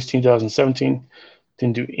 2016, 2017.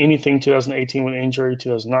 Didn't do anything 2018 with injury.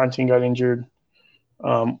 2019 got injured,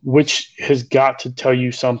 which has got to tell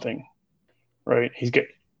you something, right?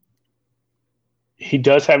 He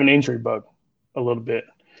does have an injury bug a little bit,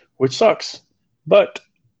 which sucks, but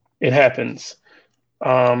it happens.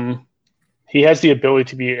 He has the ability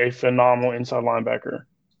to be a phenomenal inside linebacker,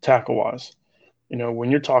 tackle-wise.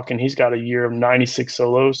 When you're talking, he's got a year of 96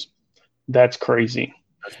 solos. That's crazy.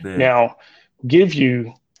 That's big. Now, give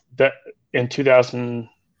you that in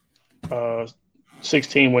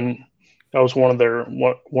 2016 when that was one of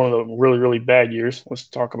the really, really bad years. Let's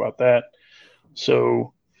talk about that.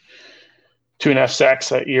 So 2.5 sacks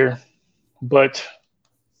that year, but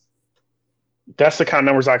that's the kind of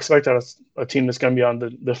numbers I expect out of a team that's going to be on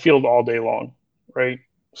the field all day long, right?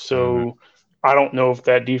 So I don't know if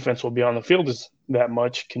that defense will be on the field that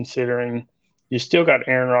much, considering you still got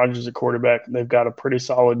Aaron Rodgers at quarterback. They've got a pretty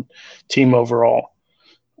solid team overall.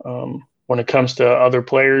 when it comes to other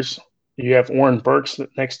players, you have Oren Burks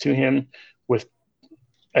next to him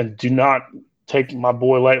and do not take my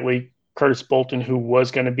boy lightly, Curtis Bolton, who was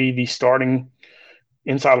going to be the starting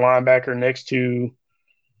inside linebacker next to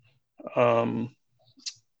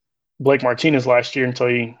Blake Martinez last year until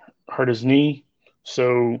he hurt his knee.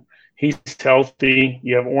 So he's healthy.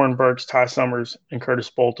 You have Oren Burks, Ty Summers, and Curtis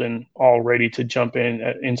Bolton all ready to jump in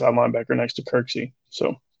at inside linebacker next to Kirksey.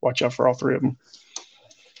 So watch out for all three of them.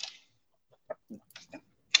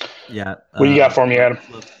 Yeah. What do you got for me, Adam?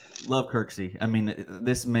 Love Kirksey. I mean,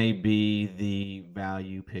 this may be the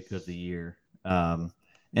value pick of the year. And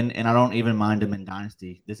I don't even mind him in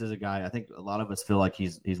Dynasty. This is a guy, I think a lot of us feel like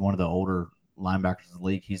he's one of the older linebackers in the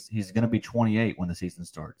league. He's going to be 28 when the season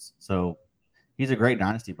starts. So he's a great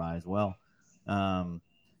Dynasty buy as well.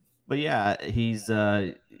 But yeah, he's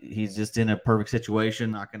just in a perfect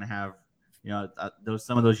situation. Not going to have,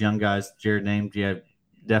 some of those young guys Jared named. Yeah,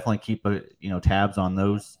 definitely keep tabs on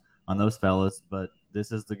those fellas. But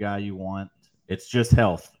this is the guy you want. It's just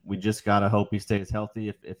health. We just got to hope he stays healthy.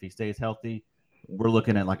 If he stays healthy, we're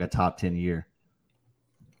looking at like a top 10 year.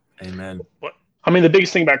 Amen. I mean, the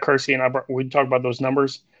biggest thing about Kersey, and we talk about those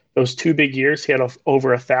numbers, those 2 big years, he had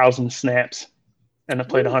over 1,000 snaps and I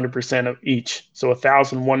played 100% of each. So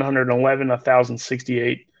 1,111,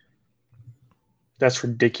 1,068. That's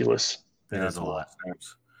ridiculous. That is a lot.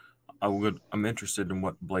 I'm interested in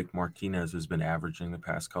what Blake Martinez has been averaging the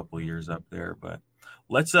past couple of years up there, but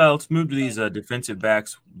let's move to these defensive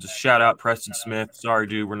backs. Just shout out Preston Smith. Sorry,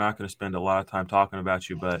 dude, we're not going to spend a lot of time talking about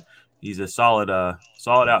you, but he's a solid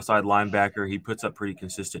outside linebacker. He puts up pretty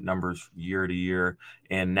consistent numbers year to year,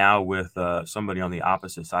 and now with somebody on the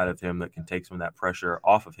opposite side of him that can take some of that pressure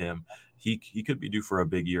off of him, he could be due for a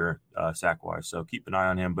big year sack-wise. So keep an eye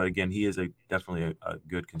on him. But again, he is definitely a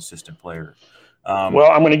good, consistent player.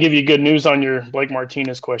 Well, I'm going to give you good news on your Blake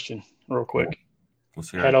Martinez question real quick. Let's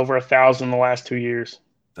hear Had it. over 1,000 the last 2 years.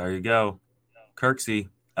 There you go. Kirksey,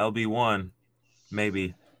 LB1,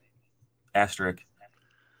 maybe. Asterisk.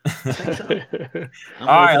 All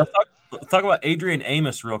right, let's talk about Adrian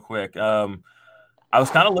Amos real quick. I was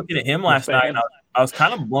kind of looking at him last night, and I was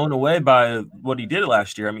kind of blown away by what he did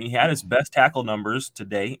last year. I mean, he had his best tackle numbers to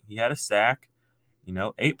date. He had a sack,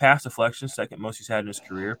 8 pass deflections, second most he's had in his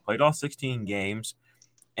career, played all 16 games,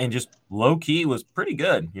 and just low-key was pretty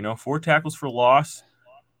good. 4 tackles for loss.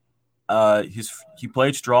 He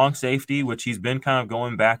played strong safety, which he's been kind of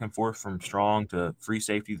going back and forth from strong to free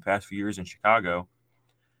safety the past few years in Chicago.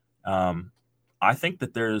 I think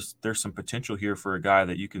that there's some potential here for a guy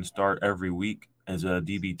that you can start every week as a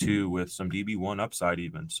DB2 with some DB1 upside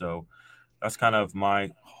even. So that's kind of my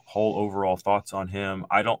whole overall thoughts on him.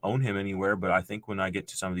 I don't own him anywhere, but I think when I get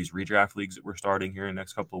to some of these redraft leagues that we're starting here in the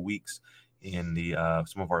next couple of weeks in the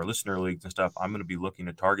some of our listener leagues and stuff, I'm going to be looking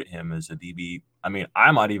to target him as a DB. I mean,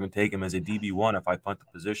 I might even take him as a DB1 if I punt the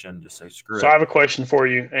position, just say screw it. So I have a question for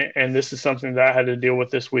you, and this is something that I had to deal with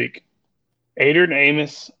this week. Adrian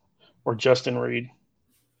Amos or Justin Reed?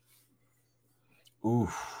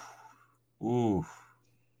 Ooh,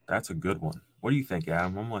 that's a good one. What do you think, Adam?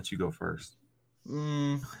 I'm going to let you go first.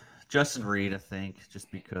 Justin Reed, I think,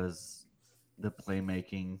 just because the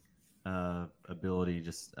playmaking ability,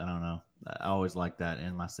 I don't know. I always like that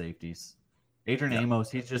in my safeties. Adrian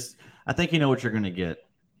Amos, I think you know what you're going to get.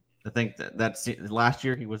 I think that's last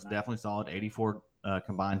year he was definitely solid, 84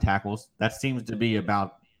 combined tackles. That seems to be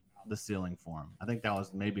about the ceiling for him. I think that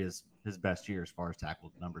was maybe his best year as far as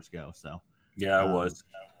tackle numbers go. So yeah, it was.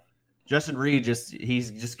 Justin Reed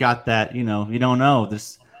he's just got that, you don't know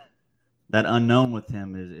that unknown with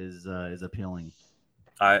him is appealing.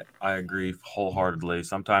 I agree wholeheartedly.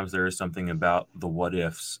 Sometimes there is something about the what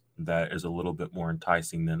ifs that is a little bit more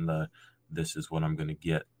enticing than this is what I'm going to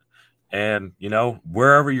get. And,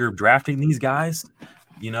 wherever you're drafting these guys,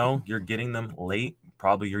 you're getting them late,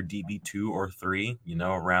 probably your DB2 or 3,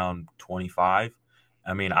 around 25.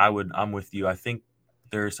 I mean, I'm with you. I think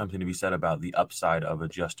there is something to be said about the upside of a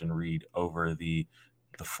Justin Reed over the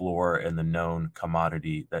floor and the known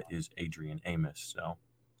commodity that is Adrian Amos. So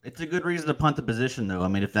it's a good reason to punt the position, though. I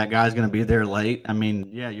mean, if that guy's going to be there late, I mean,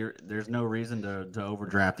 yeah, there's no reason to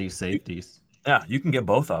overdraft these safeties. Yeah, you can get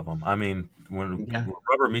both of them. I mean, when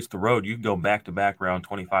rubber meets the road, you can go back-to-back round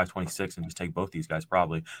 25, 26 and just take both these guys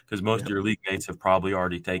probably because most of your league mates have probably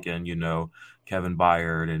already taken, Kevin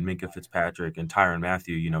Byard and Minkah Fitzpatrick and Tyrann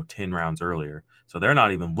Mathieu, 10 rounds earlier. So they're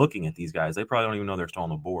not even looking at these guys. They probably don't even know they're still on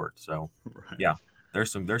the board. So, yeah,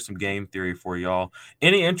 there's some game theory for y'all.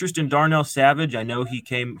 Any interest in Darnell Savage? I know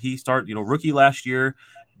he started, rookie last year,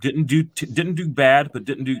 didn't do bad, but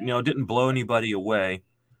didn't blow anybody away.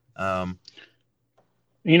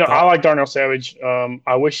 I like Darnell Savage.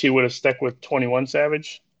 I wish he would have stuck with 21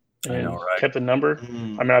 Savage I and know, right? kept the number.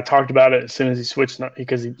 Mm. I mean, I talked about it as soon as he switched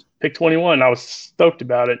because he picked 21. I was stoked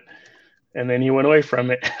about it, and then he went away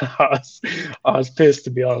from it. I was pissed,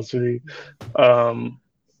 to be honest with you.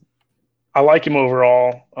 I like him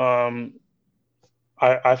overall.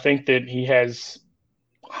 I think that he has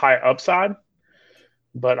high upside,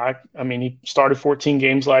 but I mean, he started 14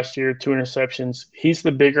 games last year, 2 interceptions. He's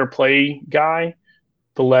the bigger play guy,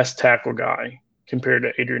 the less tackle guy compared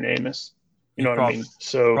to Adrian Amos. You know what I mean?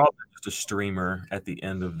 So probably just a streamer at the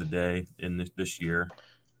end of the day in this year.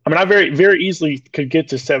 I mean, I very, very easily could get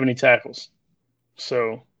to 70 tackles.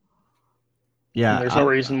 So Yeah, there's no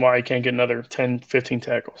reason why he can't get another 10, 15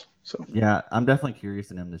 tackles. So yeah, I'm definitely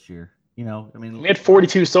curious in him this year. I mean, he had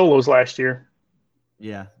 42 solos last year.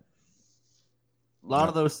 Yeah, a lot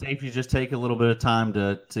of those safeties just take a little bit of time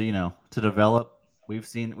to develop. We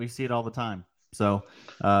see it all the time. So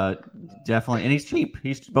definitely, and he's cheap.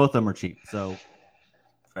 Both of them are cheap. So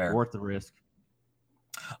fair, worth the risk.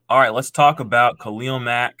 All right, let's talk about Khalil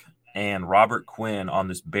Mack and Robert Quinn on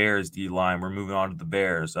this Bears D line. We're moving on to the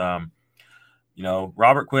Bears.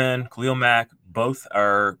 Robert Quinn, Khalil Mack, both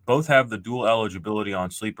have the dual eligibility on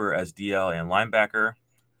sleeper as DL and linebacker.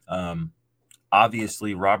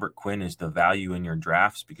 Obviously, Robert Quinn is the value in your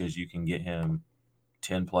drafts because you can get him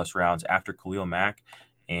 10 plus rounds after Khalil Mack,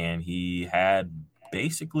 and he had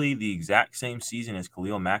basically the exact same season as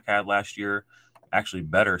Khalil Mack had last year, actually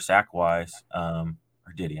better sack wise. Or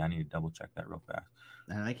did he? I need to double check that real fast.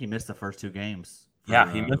 I think he missed the first 2 games.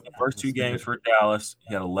 He missed the first 2 games for Dallas.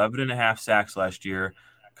 He had 11.5 sacks last year.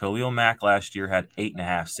 Khalil Mack last year had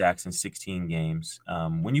 8.5 sacks in 16 games.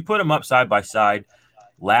 When you put them up side by side,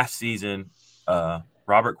 last season,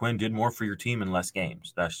 Robert Quinn did more for your team in less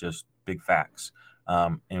games. That's just big facts.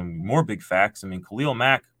 And more big facts. I mean, Khalil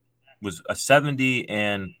Mack was a 70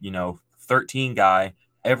 and 13 guy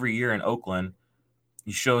every year in Oakland.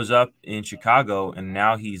 He shows up in Chicago, and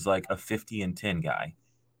now he's like a 50 and 10 guy.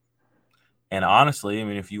 And honestly, I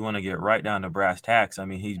mean, if you want to get right down to brass tacks, I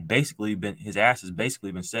mean, his ass has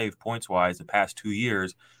basically been saved points wise the past 2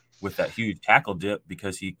 years with that huge tackle dip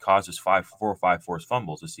because he causes 4 or 5 forced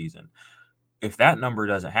fumbles a season. If that number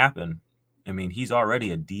doesn't happen, I mean, he's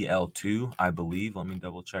already a DL2, I believe. Let me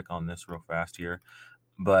double check on this real fast here.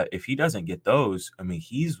 But if he doesn't get those, I mean,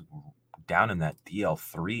 he's down in that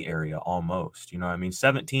DL3 area almost. You know what I mean?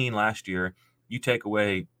 17 last year, you take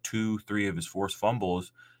away 2-3 of his forced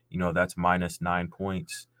fumbles, that's minus 9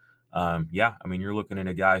 points. I mean, you're looking at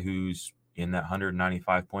a guy who's in that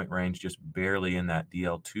 195 point range, just barely in that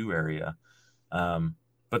DL2 area.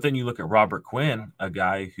 But then you look at Robert Quinn, a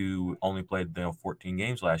guy who only played 14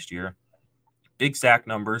 games last year. Big sack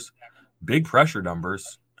numbers, big pressure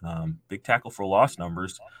numbers, big tackle for loss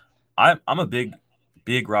numbers. I'm a big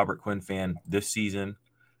Robert Quinn fan this season.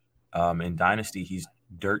 In Dynasty, he's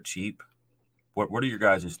dirt cheap. What are your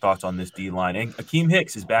guys' thoughts on this D-line? And Akeem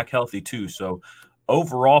Hicks is back healthy too. So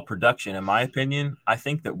overall production, in my opinion, I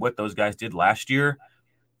think that what those guys did last year,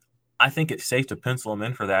 I think it's safe to pencil them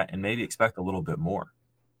in for that and maybe expect a little bit more.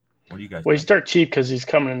 What do you guys think? He's dirt cheap because he's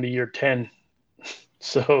coming into year 10.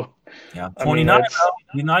 So, 29.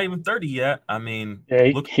 He's not even 30 yet. I mean,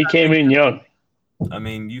 he came in young. I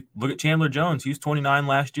mean, you look at Chandler Jones. He was 29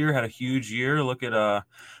 last year, had a huge year. Look at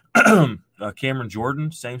Cameron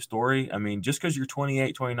Jordan, same story. I mean, just because you're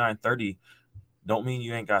 28, 29, 30, don't mean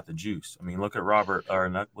you ain't got the juice. I mean, look at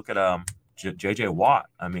JJ Watt.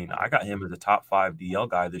 I mean, I got him as a top 5 DL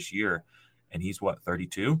guy this year, and he's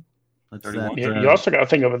 32? 31? You also got to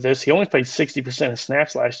think about this. He only played 60% of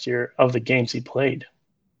snaps last year of the games he played,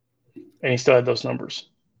 and he still had those numbers.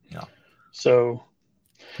 Yeah. So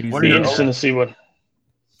it'd be interesting to see what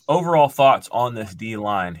overall thoughts on this D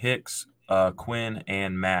line: Hicks, Quinn,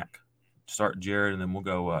 and Mack. Start Jared, and then we'll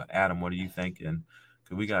go Adam. What are you thinking?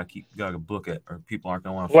 Because we gotta book it, or people aren't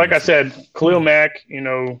gonna want to. Like I said, Khalil Mack.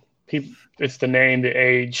 It's the name, the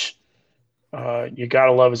age. You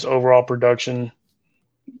gotta love his overall production.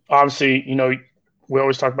 Obviously, we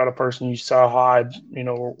always talk about a person you saw high,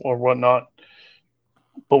 or whatnot.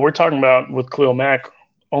 But we're talking about with Khalil Mack,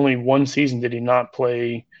 only one season did he not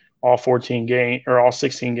play all 14 games or all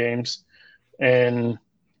 16 games, and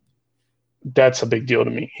that's a big deal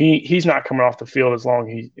to me. He's not coming off the field as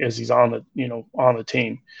long as he's on the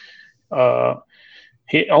team.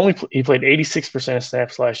 He played 86% of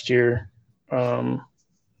snaps last year,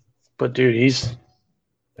 but dude, he's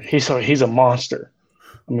a monster.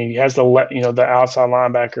 I mean, he has the outside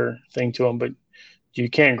linebacker thing to him, but you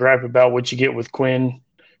can't gripe about what you get with Quinn.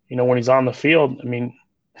 When he's on the field, I mean,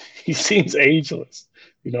 he seems ageless.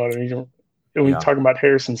 You know what I mean? when we talk about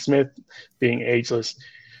Harrison Smith being ageless,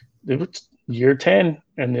 it was year 10,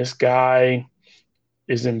 and this guy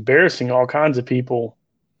is embarrassing all kinds of people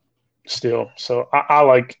still. So I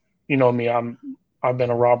like, you know me, I've been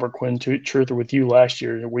a Robert Quinn truther with you last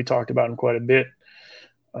year. We talked about him quite a bit.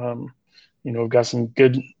 You know, we've got some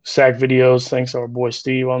good sack videos. Thanks to our boy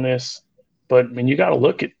Steve on this. But, I mean, you got to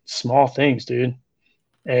look at small things, dude.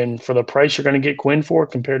 And for the price you're going to get Quinn for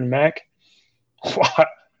compared to Mac,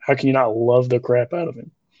 how can you not love the crap out of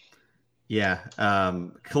him? Yeah.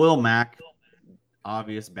 Khalil Mack,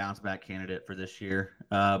 obvious bounce back candidate for this year.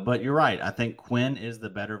 But you're right. I think Quinn is the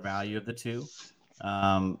better value of the two.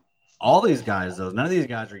 All these guys, though, none of these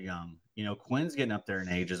guys are young. You know, Quinn's getting up there in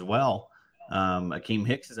age as well. Akeem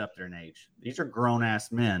Hicks is up there in age. These are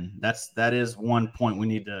grown-ass men. That is one point we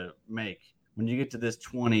need to make. When you get to this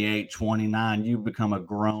 28, 29, you become a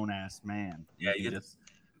grown-ass man. Yeah, you just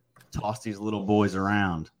toss these little boys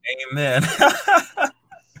around. Amen.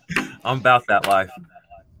 I'm about that life.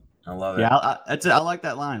 I love it. Yeah, I like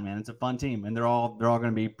that line, man. It's a fun team, and they're all going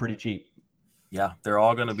to be pretty cheap. Yeah, they're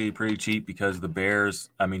all going to be pretty cheap because the Bears,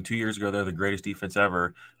 I mean, 2 years ago, they're the greatest defense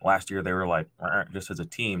ever. Last year, they were like, just as a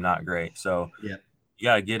team, not great. So you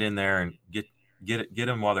got to get in there and get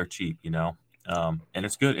them while they're cheap, you know. And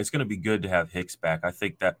it's good. It's going to be good to have Hicks back. I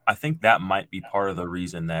think that might be part of the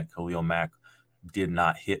reason that Khalil Mack did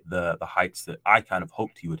not hit the heights that I kind of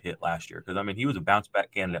hoped he would hit last year. Because, I mean, he was a bounce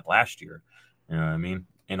back candidate last year. You know what I mean?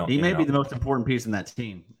 He may be the most important piece in that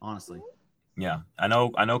team, honestly. Yeah, I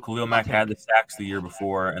know Khalil Mack had the sacks the year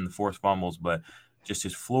before and the forced fumbles, but just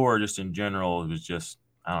his floor, just in general, it was just,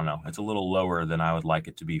 I don't know, it's a little lower than I would like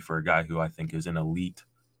it to be for a guy who I think is an elite.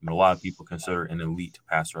 A lot of people consider an elite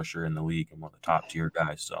pass rusher in the league and one of the top tier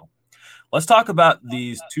guys. So let's talk about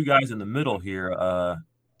these two guys in the middle here,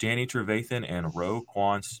 Danny Trevathan and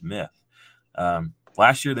Roquan Smith.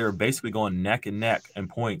 Last year, they were basically going neck and neck in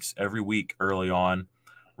points every week early on.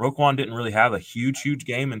 Roquan didn't really have a huge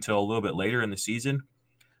game until a little bit later in the season,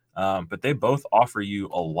 but they both offer you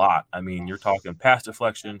a lot. I mean, you're talking pass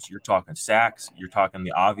deflections, you're talking sacks, you're talking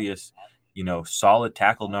the obvious, you know, solid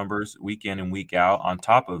tackle numbers week in and week out on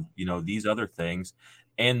top of, you know, these other things.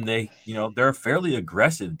 And they, you know, they're a fairly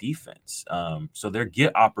aggressive defense. So they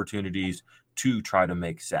get opportunities to try to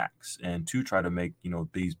make sacks and to try to make, you know,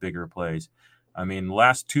 these bigger plays. I mean, the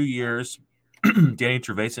last 2 years, Danny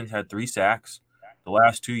Trevathan had 3 sacks. The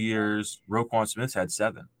last 2 years, Roquan Smith's had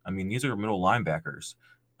 7. I mean, these are middle linebackers.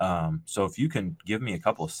 So if you can give me a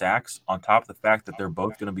couple of sacks on top of the fact that they're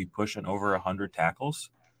both going to be pushing over 100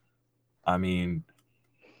 tackles, I mean,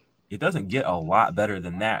 it doesn't get a lot better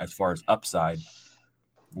than that as far as upside.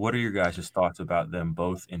 What are your guys' thoughts about them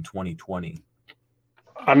both in 2020?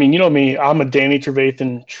 I mean, you know me, I'm a Danny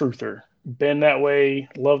Trevathan truther. Been that way,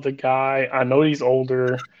 love the guy. I know he's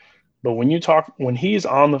older. But when he's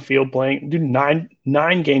on the field playing, dude,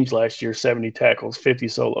 nine games last year, 70 tackles, 50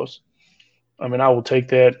 solos. I mean, I will take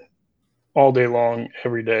that all day long,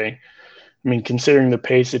 every day. I mean, considering the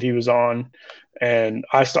pace that he was on, and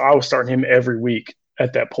I was starting him every week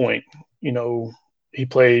at that point. You know, he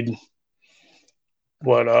played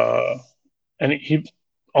and he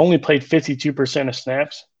only played 52% of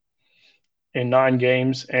snaps in 9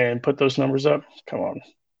 games and put those numbers up. Come on,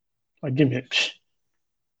 like give me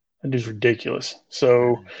that dude's ridiculous.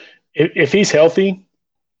 So if he's healthy,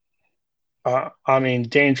 I mean,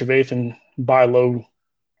 Danny Trevathan by low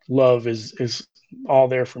love is all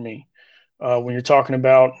there for me. When you're talking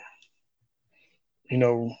about, you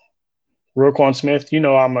know, Roquan Smith, you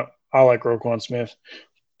know, I like Roquan Smith,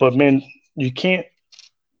 but man, you can't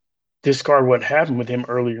discard what happened with him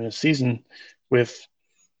earlier in the season with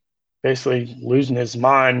basically losing his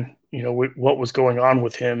mind, you know, what was going on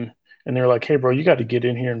with him. And they're like, hey, bro, you got to get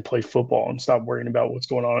in here and play football and stop worrying about what's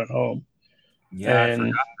going on at home. Yeah, I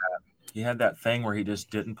forgot that. He had that thing where he just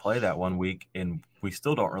didn't play that one week, and we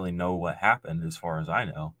still don't really know what happened as far as I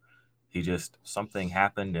know. Something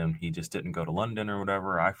happened, and he just didn't go to London or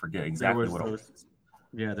whatever. I forget exactly what it was.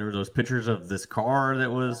 Yeah, there were those pictures of this car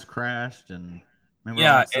that was crashed. And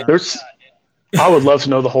I would love to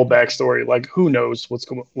know the whole backstory. Like, who knows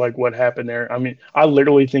what happened there? I mean, I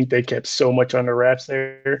literally think they kept so much under wraps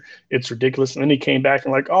there. It's ridiculous. And then he came back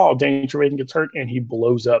and like, oh, Danny Trevathan gets hurt and he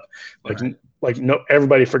blows up. Like no,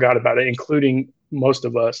 everybody forgot about it, including most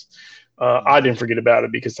of us. I didn't forget about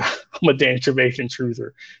it because I'm a Danny Trevathan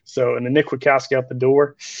truther. So, and the Nick Witkowski out the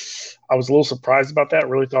door, I was a little surprised about that.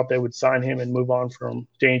 Really thought they would sign him and move on from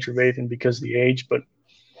Danny Trevathan because of the age, but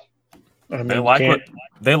I mean,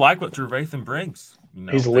 they like what Trevathan brings. You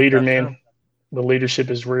know, he's a leader, man. The leadership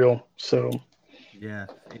is real. So, Yeah,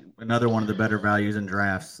 another one of the better values in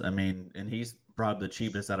drafts. I mean, and he's probably the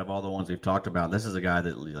cheapest out of all the ones we've talked about. This is a guy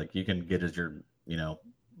that like you can get as your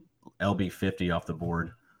LB50 off the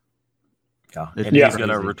board. Yeah, It's and he's crazy.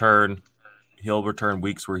 gonna return. He'll return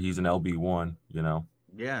weeks where he's an LB1.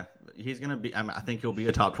 Yeah, he's gonna be. I think he'll be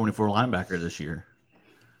a top 24 linebacker this year.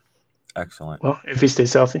 Excellent. Well, if he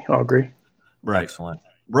stays healthy, I'll agree. Right. Excellent.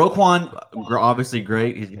 Roquan, obviously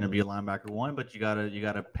great. He's going to be a linebacker 1, but you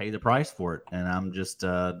gotta pay the price for it. And I'm just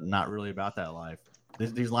not really about that life.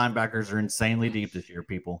 These linebackers are insanely deep this year.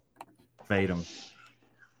 People fade them.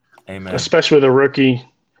 Amen. Especially with a rookie,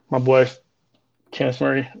 my boy, Kenneth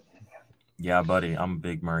Murray. Yeah, buddy, I'm a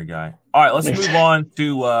big Murray guy. All right, let's move on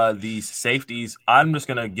to these safeties. I'm just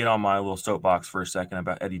gonna get on my little soapbox for a second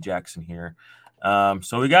about Eddie Jackson here.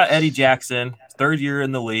 So we got Eddie Jackson, 3rd year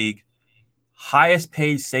in the league. Highest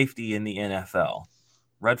paid safety in the NFL.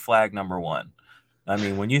 Red flag number 1. I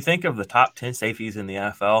mean, when you think of the top 10 safeties in the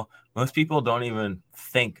NFL, most people don't even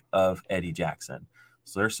think of Eddie Jackson.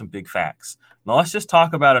 So there's some big facts. Now let's just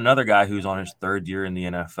talk about another guy who's on his 3rd year in the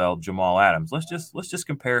NFL, Jamal Adams. Let's just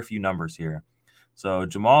compare a few numbers here. So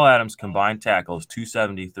Jamal Adams combined tackles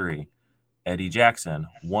 273. Eddie Jackson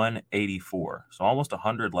 184. So almost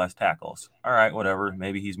 100 less tackles. All right, whatever.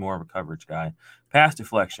 Maybe he's more of a coverage guy. Pass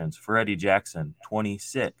deflections for Eddie Jackson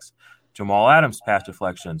 26. Jamal Adams pass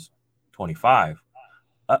deflections 25.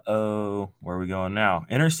 Uh-oh. Where are we going now?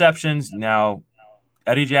 Interceptions. Now,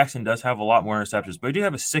 Eddie Jackson does have a lot more interceptions, but he did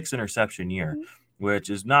have a 6 interception year, which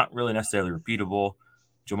is not really necessarily repeatable.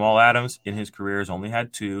 Jamal Adams in his career has only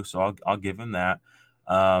had 2, so I'll give him that.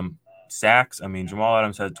 Sacks, I mean, Jamal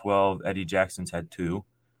Adams had 12. Eddie Jackson's had 2.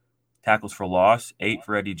 Tackles for loss, 8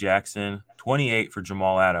 for Eddie Jackson, 28 for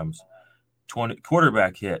Jamal Adams. 20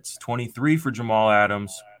 quarterback hits, 23 for Jamal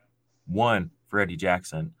Adams, 1 for Eddie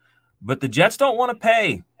Jackson. But the Jets don't want to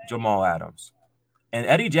pay Jamal Adams. And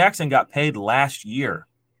Eddie Jackson got paid last year,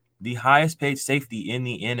 the highest paid safety in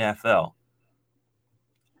the NFL.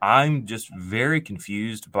 I'm just very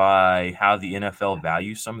confused by how the NFL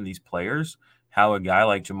values some of these players, how a guy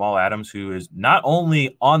like Jamal Adams, who is not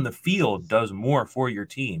only on the field, does more for your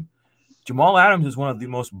team. Jamal Adams is one of the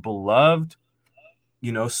most beloved,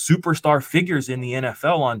 superstar figures in the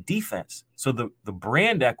NFL on defense. So the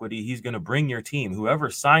brand equity he's going to bring your team, whoever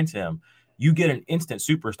signs him, you get an instant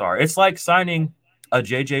superstar. It's like signing a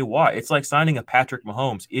J.J. Watt. It's like signing a Patrick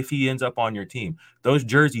Mahomes if he ends up on your team. Those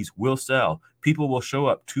jerseys will sell. People will show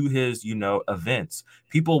up to his, events.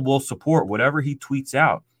 People will support whatever he tweets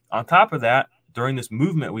out. On top of that, during this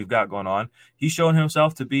movement we've got going on, he's shown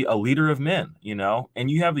himself to be a leader of men, and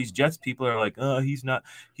you have these Jets people that are like, oh, he's not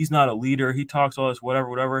a leader. He talks all this,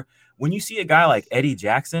 whatever. When you see a guy like Eddie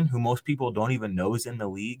Jackson, who most people don't even know is in the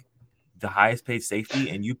league, the highest paid safety,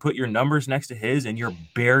 and you put your numbers next to his and you're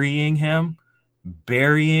burying him,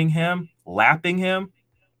 lapping him,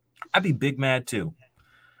 I'd be big mad too.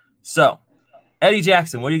 So, Eddie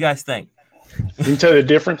Jackson, what do you guys think? Can you tell the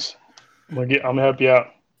difference? I'm gonna help you out.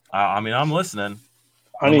 I'm listening.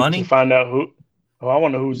 I need to find out who. Oh, I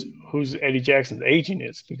want to know who's Eddie Jackson's agent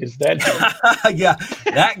is, because that yeah,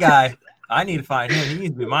 that guy. I need to find him. He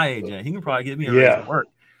needs to be my agent. He can probably get me a raise at work.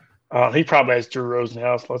 He probably has Drew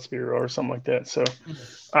Rosenhaus, let's be real, or something like that. So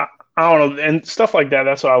I don't know, and stuff like that.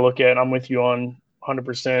 That's what I look at. I'm with you on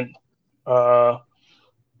 100%.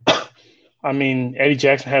 I mean, Eddie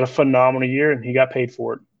Jackson had a phenomenal year, and he got paid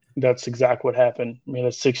for it. That's exactly what happened. I mean,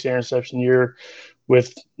 a 6 interception year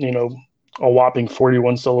with, a whopping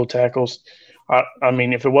 41 solo tackles. I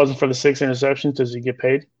mean, if it wasn't for the 6 interceptions, does he get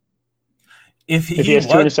paid? If he has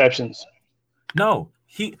 2 interceptions. No.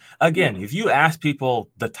 If you ask people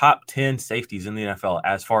the top 10 safeties in the NFL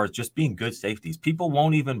as far as just being good safeties, people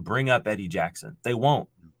won't even bring up Eddie Jackson. They won't.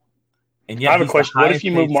 And yet, I have a question. What if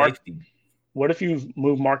you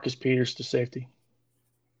move Marcus Peters to safety?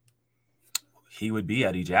 He would be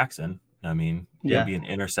Eddie Jackson. I mean, he'd be an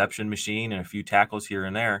interception machine and a few tackles here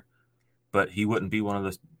and there, but he wouldn't be one of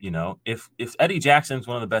those, if Eddie Jackson's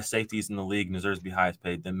one of the best safeties in the league and deserves to be highest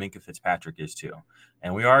paid, then Minkah Fitzpatrick is too.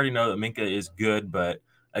 And we already know that Minkah is good, but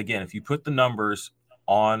again, if you put the numbers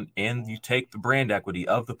on and you take the brand equity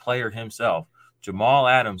of the player himself, Jamal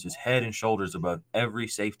Adams is head and shoulders above every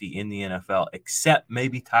safety in the NFL, except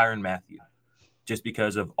maybe Tyrann Mathieu, just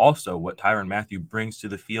because of also what Tyrann Mathieu brings to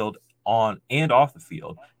the field on and off the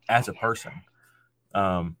field as a person.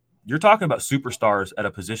 You're talking about superstars at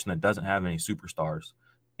a position that doesn't have any superstars,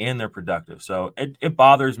 and they're productive. So it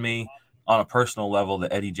bothers me on a personal level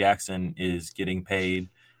that Eddie Jackson is getting paid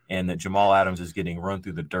and that Jamal Adams is getting run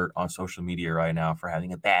through the dirt on social media right now for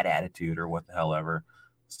having a bad attitude or what the hell ever.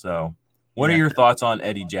 So what are your thoughts on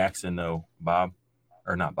Eddie Jackson, though, Bob?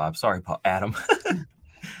 or not Bob. Sorry, Adam.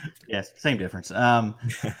 Yes, same difference.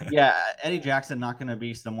 Yeah, Eddie Jackson not going to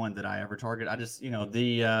be someone that I ever target. I just,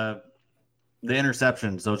 the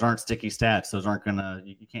interceptions, those aren't sticky stats. Those aren't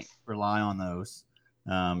you can't rely on those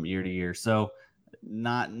year to year. So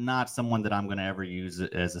not someone that I'm going to ever use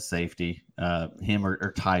as a safety, him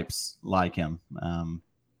or types like him.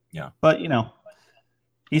 Yeah. But,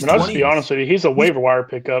 he's I'll just be honest with you. He's a waiver wire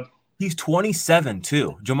pickup. He's 27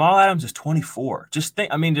 too. Jamal Adams is 24. I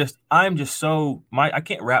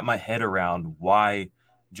can't wrap my head around why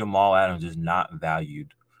Jamal Adams is not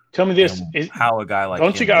valued. Tell me this: how a guy like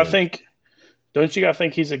don't you gotta think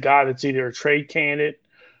he's a guy that's either a trade candidate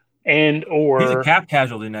or he's a cap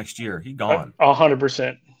casualty next year? He's gone.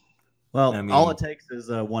 100%. Well, all it takes is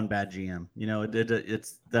one bad GM.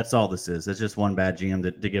 That's all this is. It's just one bad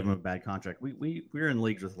GM to give him a bad contract. We're in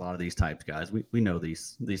leagues with a lot of these types, guys. We know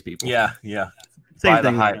these people. Yeah. Same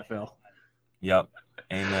thing in the NFL. Yep.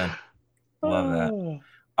 Amen. Love that.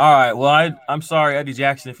 All right. Well, I'm sorry, Eddie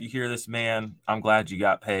Jackson, if you hear this, man. I'm glad you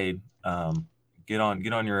got paid. Get on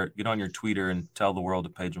your Twitter and tell the world to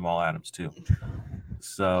pay Jamal Adams too.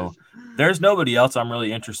 So there's nobody else I'm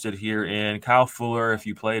really interested here in. Kyle Fuller, if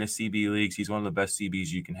you play in a CB leagues, he's one of the best CBs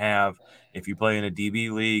you can have. If you play in a DB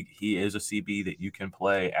league, he is a CB that you can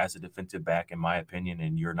play as a defensive back, in my opinion,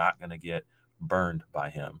 and you're not going to get burned by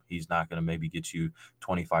him. He's not going to maybe get you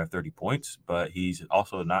 25, 30 points, but he's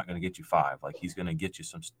also not going to get you 5. Like, he's going to get you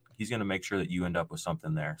he's going to make sure that you end up with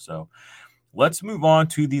something there. So let's move on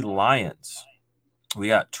to the Lions. We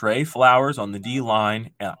got Trey Flowers on the D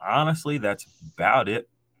line, and honestly, that's about it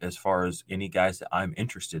as far as any guys that I'm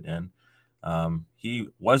interested in. He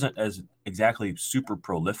wasn't as exactly super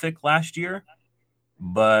prolific last year,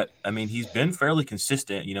 but he's been fairly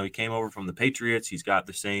consistent. He came over from the Patriots. He's got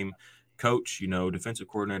the same coach, defensive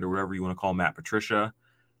coordinator, whatever you want to call Matt Patricia.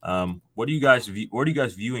 What are you guys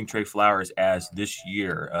viewing Trey Flowers as this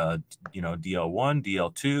year? DL1,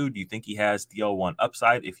 DL2. Do you think he has DL1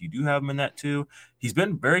 upside if you do have him in that too? He's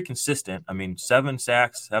been very consistent. 7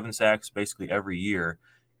 sacks basically every year.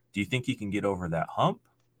 Do you think he can get over that hump,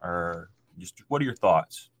 or just what are your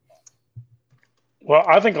thoughts? Well,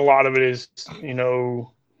 I think a lot of it is,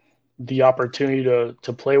 the opportunity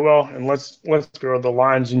to play well. And let's be real, the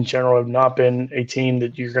Lions in general have not been a team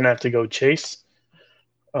that you're going to have to go chase.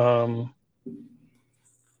 When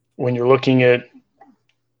you're looking at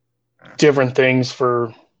different things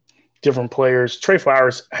for different players, Trey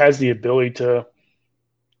Flowers has the ability to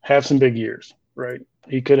have some big years, right?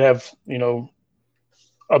 He could have,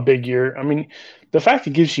 a big year. The fact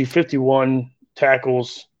he gives you 51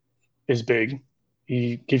 tackles is big.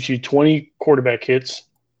 He gives you 20 quarterback hits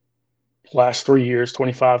last 3 years,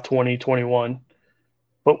 25, 20, 21.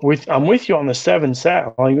 But I'm with you on the 7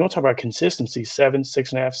 sack. You don't talk about consistency, 7,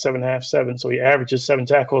 6.5, 7.5, 7. So he averages 7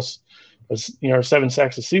 tackles, 7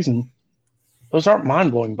 sacks a season. Those aren't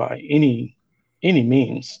mind-blowing by any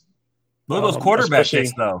means. Look at those quarterback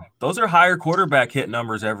hits, though. Those are higher quarterback hit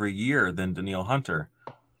numbers every year than Danielle Hunter.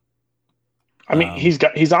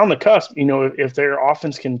 He's on the cusp. If their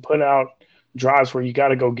offense can put out drives where you got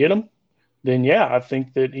to go get him, then yeah, I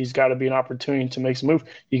think that he's got to be an opportunity to make some move.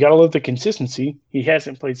 You got to love the consistency. He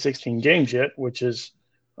hasn't played 16 games yet, which is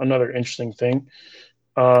another interesting thing.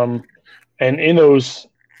 And in those,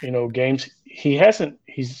 games,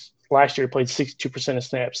 he's last year played 62% of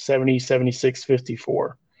snaps, 70, 76,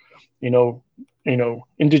 54. In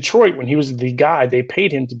Detroit, when he was the guy, they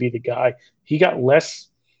paid him to be the guy. He got less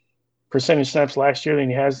percentage snaps last year than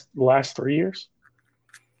he has the last 3 years.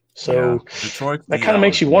 So that kind of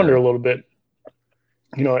makes you wonder a little bit.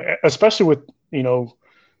 Especially with,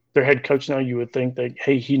 their head coach now, you would think that,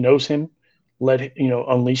 hey, he knows him.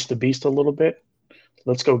 Unleash the beast a little bit.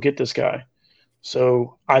 Let's go get this guy.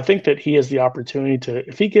 So I think that he has the opportunity to,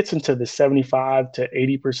 if he gets into the 75 to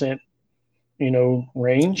 80%,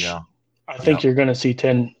 range, I think you're going to see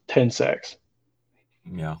 10 sacks.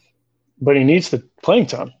 Yeah. But he needs the playing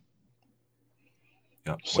time.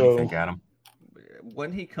 Yeah. What do you think, Adam?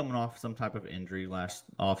 Wasn't he coming off some type of injury last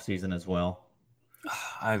offseason as well?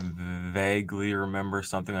 I vaguely remember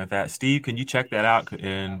something like that. Steve, can you check that out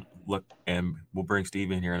and look? And we'll bring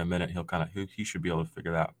Steve in here in a minute. He should be able to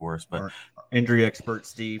figure that out for us. But our injury expert,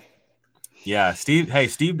 Steve. Yeah, Steve. Hey,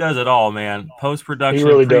 Steve does it all, man. Post-production,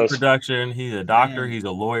 really pre-production. He's a doctor. He's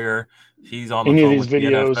a lawyer. He's on the phone with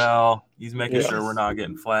videos. The NFL. He's making sure we're not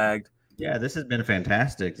getting flagged. Yeah, this has been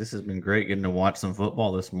fantastic. This has been great getting to watch some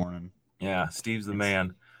football this morning. Yeah, Steve's the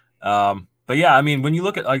man. But yeah, when you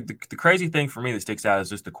look at the crazy thing for me that sticks out is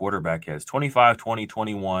just the quarterback has 25, 20,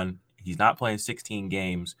 21. He's not playing 16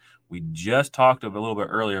 games, We just talked a little bit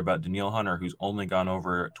earlier about Danielle Hunter, who's only gone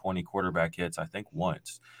over 20 quarterback hits, I think,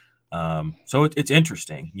 once. So it's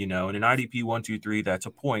interesting, you know, in an IDP 1, 2, 3, that's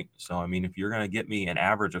a point. So, I mean, if you're going to get me an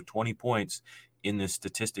average of 20 points in this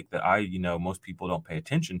statistic that most people don't pay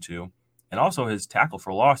attention to, and also his tackle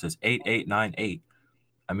for loss is 8.898.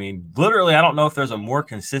 I mean, literally, I don't know if there's a more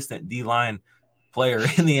consistent D-line player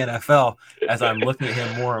in the NFL as I'm looking at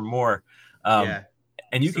him more and more.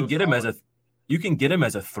 And you can get him as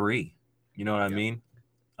a 3. You know what I mean?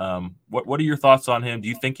 What are your thoughts on him? Do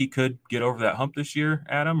you think he could get over that hump this year,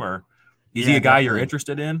 Adam, or is he a guy you're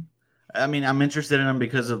interested in? I mean, I'm interested in him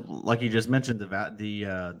because of, like you just mentioned,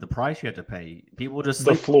 the price you have to pay. People just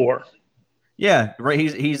the floor. Yeah, right.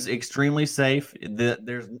 He's extremely safe.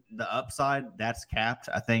 There's the upside that's capped.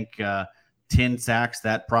 I think 10 sacks,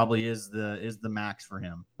 that probably is the max for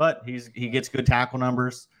him. But he gets good tackle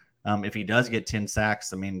numbers. If he does get 10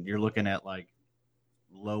 sacks, I mean, you're looking at like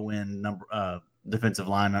low end defensive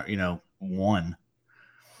line, 1.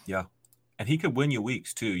 Yeah. And he could win you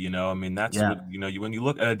weeks too, you know. I mean, that's what, when you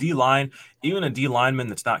look at a D line, even a D lineman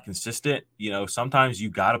that's not consistent, sometimes you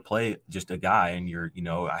got to play just a guy, and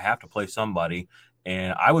I have to play somebody.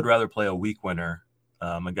 And I would rather play a week winner,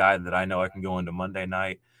 a guy that I know I can go into Monday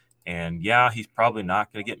night. And he's probably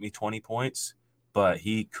not going to get me 20 points, but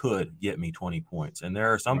he could get me 20 points. And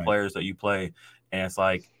there are some players that you play, and it's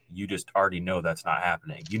like you just already know that's not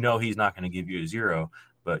happening. You know he's not going to give you a 0.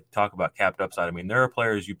 But talk about capped upside. I mean, there are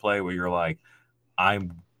players you play where you're like,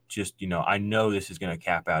 I'm just, I know this is going to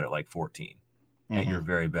cap out at like 14 at your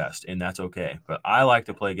very best, and that's okay. But I like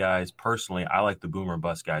to play guys, personally, I like the boomer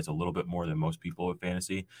bust guys a little bit more than most people with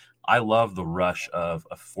fantasy. I love the rush of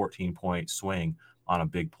a 14-point swing on a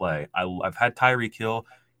big play. I've had Tyreek Hill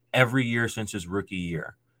every year since his rookie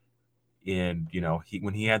year. And,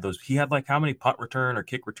 he had like how many punt return or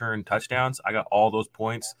kick return touchdowns? I got all those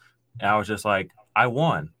points. And I was just like, I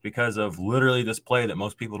won because of literally this play that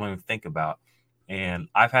most people don't even think about. And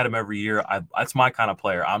I've had him every year. That's my kind of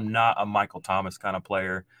player. I'm not a Michael Thomas kind of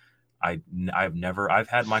player. I've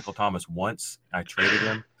had Michael Thomas once. I traded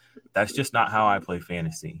him. That's just not how I play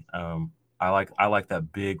fantasy. I like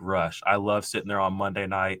that big rush. I love sitting there on Monday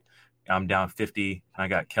night. I'm down 50. And I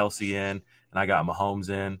got Kelsey in, and I got Mahomes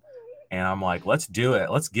in. And I'm like, let's do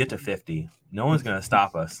it. Let's get to 50. No one's going to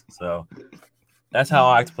stop us. So that's how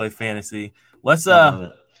I like to play fantasy. Let's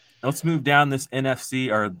move down this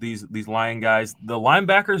NFC or these line guys. The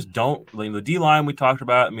linebackers the D line we talked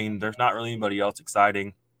about. I mean, there's not really anybody else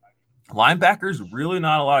exciting. Linebackers, really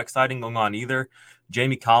not a lot exciting going on either.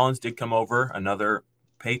 Jamie Collins did come over, another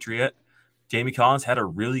Patriot. Jamie Collins had a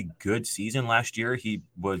really good season last year. He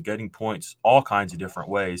was getting points all kinds of different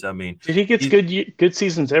ways. I mean, he gets good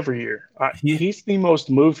seasons every year. He's the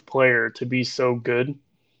most moved player to be so good.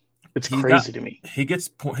 It's crazy to me. He gets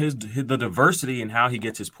the diversity in how he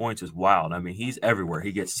gets his points is wild. I mean, he's everywhere.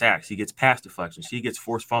 He gets sacks. He gets pass deflections. He gets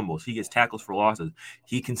forced fumbles. He gets tackles for losses.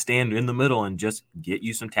 He can stand in the middle and just get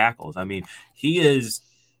you some tackles. I mean, he is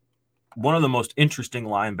one of the most interesting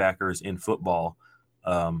linebackers in football,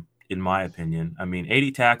 in my opinion. I mean,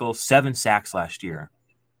 80 tackles, 7 sacks last year.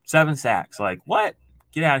 7 sacks. Like, what?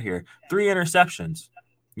 Get out of here. 3 interceptions.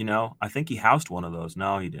 I think he housed one of those.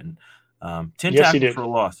 No, he didn't. 10 tackles for a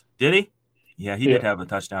loss. Did he? Yeah, he did have a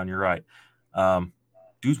touchdown. You're right.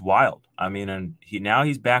 Dude's wild. I mean, and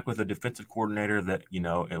he's back with a defensive coordinator that,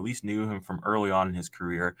 at least knew him from early on in his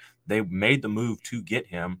career. They made the move to get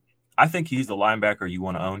him. I think he's the linebacker you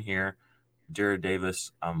want to own here. Jared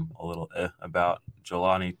Davis, I'm a little about.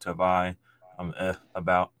 Jelani Tavai, I'm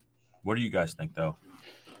about. What do you guys think, though?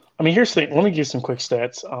 I mean, here's the thing. Let me give some quick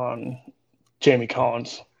stats on Jamie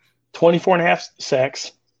Collins. 24.5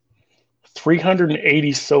 sacks.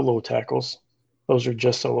 380 solo tackles. Those are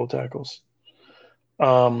just solo tackles.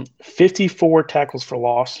 54 tackles for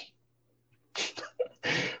loss.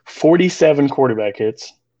 47 quarterback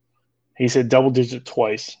hits. He's hit double digit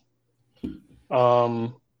twice.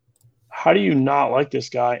 How do you not like this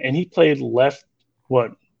guy? And he played left.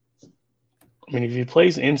 What? I mean, if he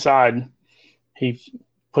plays inside, he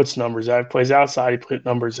puts numbers out. If he plays outside, he puts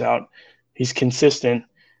numbers out. He's consistent.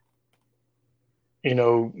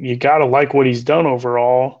 You got to like what he's done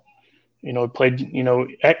overall. Played,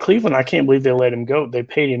 at Cleveland, I can't believe they let him go. They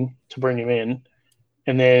paid him to bring him in.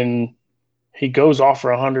 And then he goes off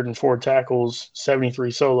for 104 tackles,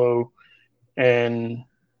 73 solo, and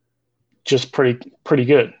just pretty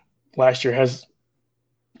good. Last year has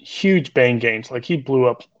huge bang games. Like, he blew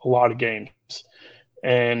up a lot of games.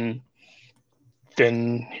 And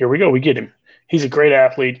then here we go. We get him. He's a great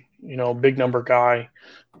athlete, big number guy.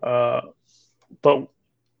 But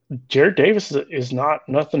Jared Davis is not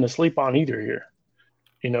nothing to sleep on either here.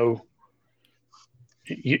 you know,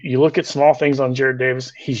 you look at small things on Jared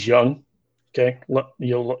Davis. He's young. Okay.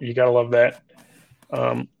 You got to love that.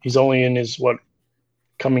 He's only in his,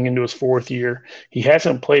 coming into his fourth year. He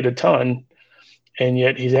hasn't played a ton, and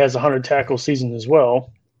yet he has a 100 tackle season as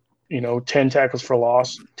well. 10 tackles for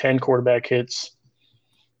loss, 10 quarterback hits.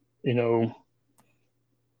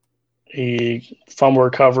 He fumble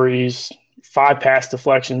recoveries, 5 pass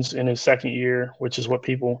deflections in his second year, which is what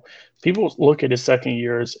people look at his second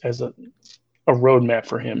year as a roadmap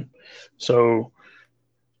for him. So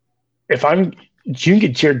you can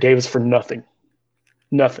get Jared Davis for nothing,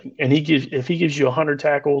 and if he gives you 100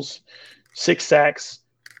 tackles, 6 sacks,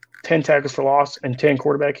 10 tackles for loss, and 10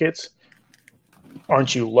 quarterback hits,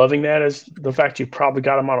 aren't you loving that as the fact you probably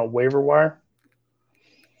got him on a waiver wire?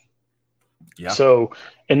 Yeah. So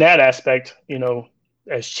in that aspect,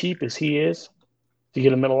 as cheap as he is, to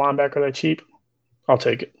get a middle linebacker that cheap, I'll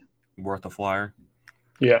take it. Worth a flyer.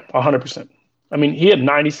 Yeah, 100%. I mean, he had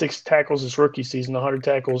 96 tackles his rookie season, 100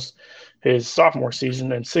 tackles his sophomore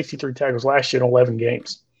season, and 63 tackles last year in 11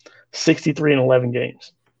 games. 63 in 11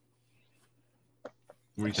 games.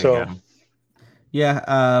 What do you think, Adam?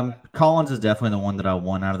 Yeah, Collins is definitely the one that I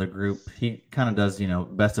want out of the group. He kind of does,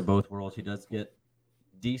 best of both worlds. He does get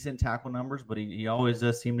decent tackle numbers, but he always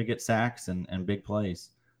does seem to get sacks and big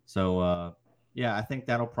plays. So, yeah, I think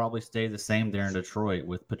that'll probably stay the same there in Detroit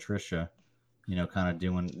with Patricia, kind of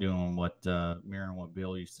doing what mirroring what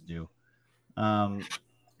Bill used to do.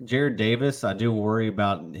 Jared Davis, I do worry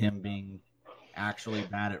about him being actually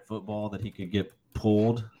bad at football, that he could get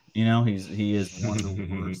pulled. He is one of the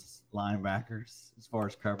worst linebackers as far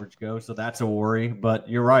as coverage goes, so that's a worry. But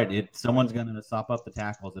you're right; if someone's going to sop up the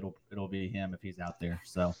tackles, it'll be him if he's out there.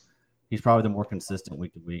 So he's probably the more consistent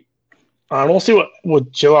week to week. We'll see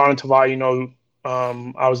what Jelani Tavai.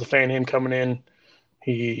 I was a fan of him coming in.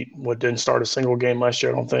 He didn't start a single game last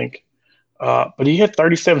year, I don't think. But he had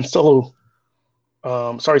 37 solo.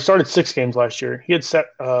 He started 6 games last year. He had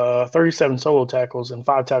 37 solo tackles and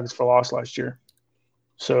 5 tackles for loss last year.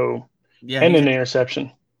 So, yeah, and an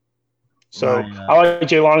interception. So I like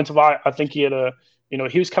Jelani Tavai. I think he had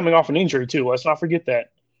he was coming off an injury too. Let's not forget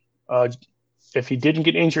that. If he didn't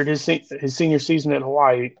get injured his senior season at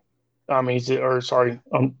Hawaii,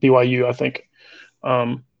 BYU, I think.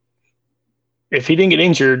 If he didn't get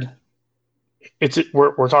injured,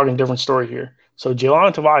 we're talking a different story here. So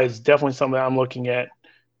Jelani Tavai is definitely something I'm looking at.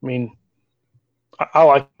 I mean, I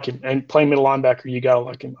like him, and playing middle linebacker, you gotta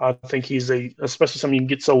like him. I think he's especially something you can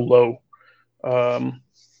get so low.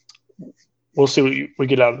 We'll see what we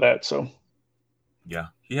get out of that. So, yeah,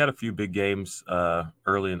 he had a few big games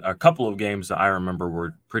early, a couple of games that I remember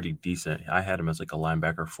were pretty decent. I had him as like a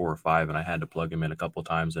linebacker 4 or 5, and I had to plug him in a couple of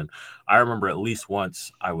times. And I remember at least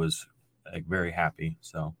once I was very happy.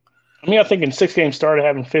 So, I think in 6 games started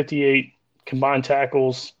having 58 combined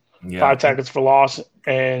tackles, 5 tackles for loss,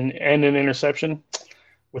 and an interception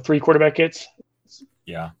with 3 quarterback hits.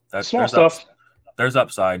 Yeah, that's small stuff. There's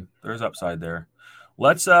upside. There's upside there.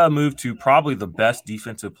 Let's move to probably the best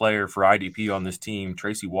defensive player for IDP on this team,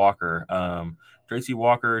 Tracy Walker. Tracy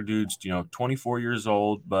Walker, dude's 24 years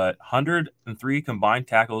old, but 103 combined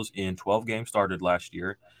tackles in 12 games started last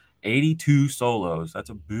year, 82 solos. That's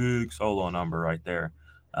a big solo number right there.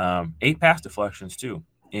 8 pass deflections too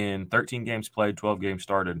in 13 games played, 12 games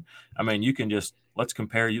started. I mean, you can let's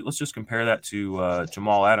just compare that to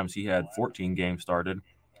Jamal Adams. He had 14 games started,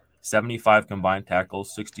 75 combined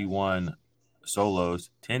tackles, 61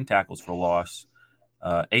 solos, 10 tackles for loss,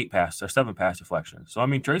 7 pass deflections. So I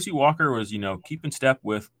mean, Tracy Walker was keeping step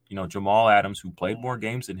with Jamal Adams, who played more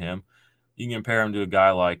games than him. You can compare him to a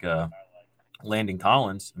guy like Landon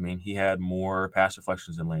Collins. I mean, he had more pass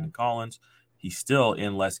deflections than Landon Collins. He's still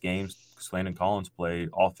in less games because Landon Collins played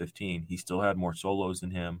all 15. He still had more solos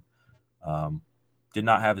than him. Did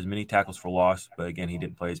not have as many tackles for loss, but again, he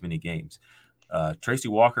didn't play as many games. Tracy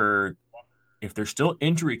Walker, if there's still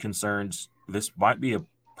injury concerns, this might be a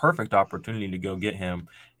perfect opportunity to go get him.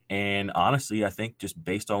 And honestly, I think just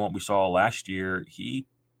based on what we saw last year, he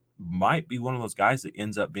might be one of those guys that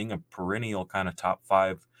ends up being a perennial kind of top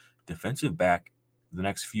 5 defensive back the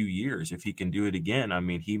next few years. If he can do it again, I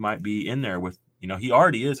mean, he might be in there with, he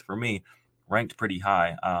already is for me ranked pretty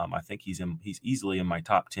high. I think he's easily in my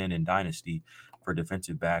top 10 in Dynasty for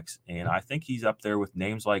defensive backs. And I think he's up there with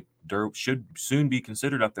names like should soon be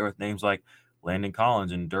considered up there with names like Landon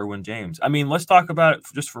Collins and Derwin James. I mean, let's talk about it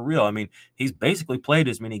just for real. I mean, he's basically played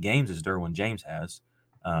as many games as Derwin James has,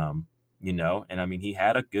 and I mean, he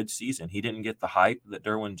had a good season. He didn't get the hype that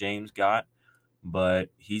Derwin James got, but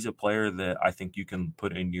he's a player that I think you can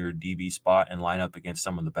put in your DB spot and line up against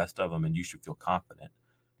some of the best of them, and you should feel confident.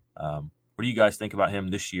 What What do you guys think about him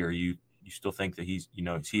this year? You still think that he's,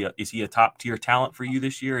 is he a top tier talent for you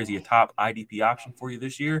this year? Is he a top IDP option for you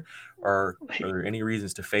this year? Or are there any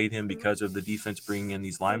reasons to fade him because of the defense bringing in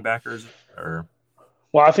these linebackers? Or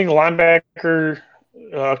Well, I think the linebacker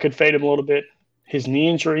could fade him a little bit. His knee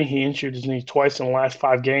injury, he injured his knee twice in the last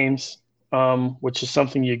 5 games, which is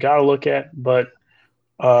something you got to look at. But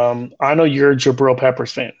I know you're a Jabril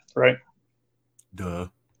Peppers fan, right? Duh.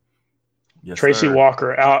 Yes, Tracy sir.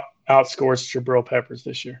 Walker outscores Jabril Peppers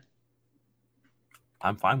this year.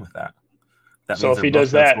 I'm fine with that. That So means if he they're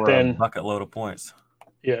does both gonna that, score then a bucket load of points.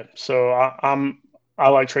 Yeah. So I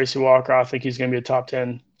like Tracy Walker. I think he's going to be a top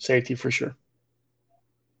 10 safety for sure.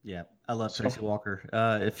 Yeah, I love Tracy Walker.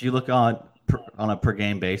 If you look on a per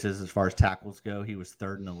game basis, as far as tackles go, he was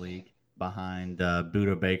 3rd in the league behind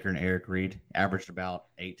Buda Baker and Eric Reed. Averaged about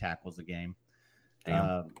 8 tackles a game.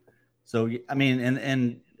 So I mean,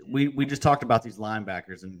 and we just talked about these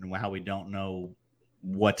linebackers and how we don't know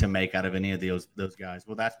what to make out of any of those guys.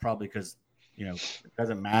 Well, that's probably because it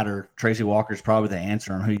doesn't matter. Tracy Walker's probably the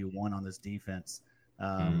answer on who you want on this defense.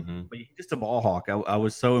 But he's just a ball hawk. I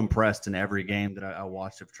was so impressed in every game that I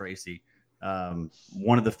watched of Tracy.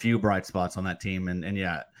 One of the few bright spots on that team, and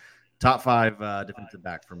yeah, top 5 defensive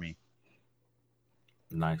back for me.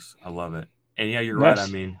 Nice, I love it. And yeah, you're Nice. right.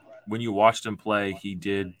 I mean, when you watched him play,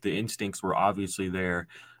 the instincts were obviously there.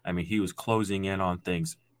 I mean, he was closing in on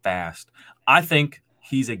things fast. I think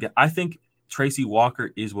Tracy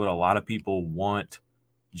Walker is what a lot of people want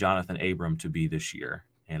Jonathan Abram to be this year.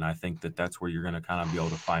 And I think that that's where you're going to kind of be able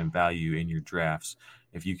to find value in your drafts.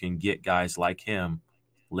 If you can get guys like him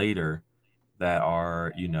later that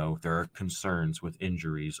are, there are concerns with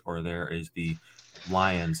injuries, or there is the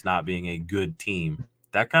Lions not being a good team.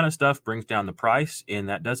 That kind of stuff brings down the price, and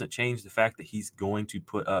that doesn't change the fact that he's going to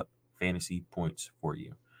put up fantasy points for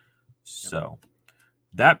you. So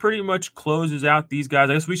that pretty much closes out these guys.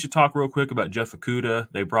 I guess we should talk real quick about Jeff Okudah.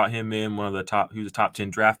 They brought him in, he was a top 10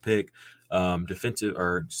 draft pick, defensive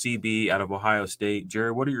or CB out of Ohio State.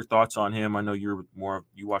 Jared, what are your thoughts on him? I know you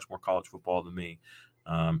watch more college football than me.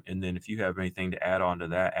 And then if you have anything to add on to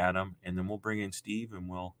that, Adam, and then we'll bring in Steve and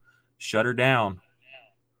we'll shut her down.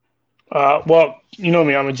 Well, you know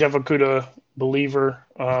me, I'm a Jeff Okudah believer.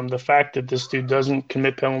 The fact that this dude doesn't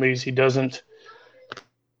commit penalties, he doesn't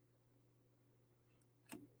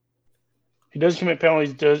commit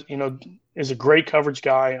penalties, is a great coverage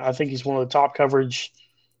guy. I think he's one of the top coverage,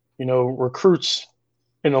 recruits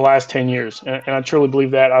in the last 10 years. And I truly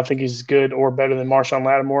believe that. I think he's good or better than Marshawn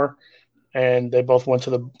Lattimore. And they both went to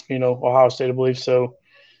the, Ohio State, I believe. So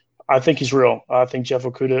I think he's real. I think Jeff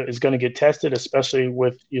Okudah is going to get tested, especially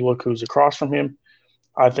with you look who's across from him.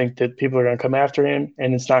 I think that people are going to come after him,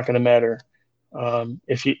 and it's not going to matter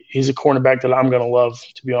if he's a cornerback that I'm going to love,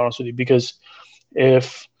 to be honest with you, because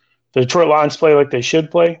if the Detroit Lions play like they should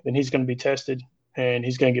play, then he's going to be tested, and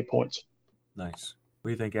he's going to get points. Nice. What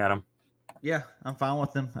do you think, Adam? Yeah, I'm fine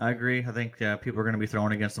with them. I agree. I think people are going to be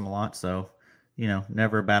throwing against him a lot, so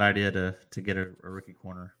never a bad idea to get a rookie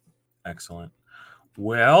corner. Excellent.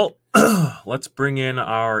 Well, let's bring in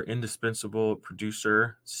our indispensable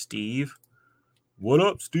producer, Steve. What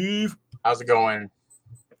up, Steve? How's it going?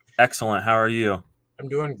 Excellent. How are you? I'm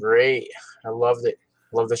doing great. I loved it.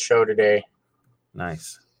 Love the show today.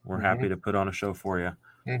 Nice. We're happy to put on a show for you.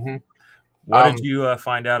 Mm-hmm. What did you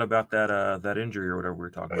find out about that injury or whatever we were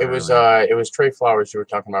talking about? It was Trey Flowers you were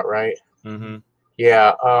talking about, right? Mm-hmm.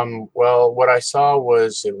 Yeah. Well, what I saw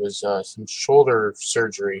was it was some shoulder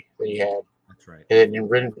surgery that he had. That's right.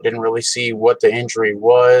 Didn't really see what the injury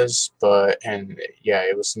was,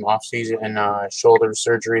 it was some off-season shoulder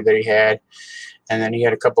surgery that he had, and then he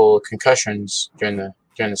had a couple of concussions during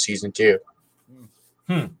the season too.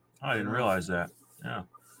 I didn't realize that. Yeah,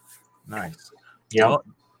 nice. Yeah. Well,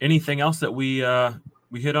 anything else that we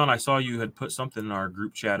hit on? I saw you had put something in our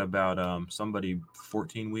group chat about somebody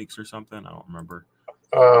 14 weeks or something. I don't remember.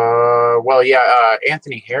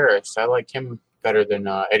 Anthony Harris. I like him better than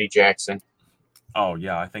Eddie Jackson. Oh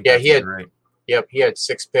yeah, I think he had great. Yep, he had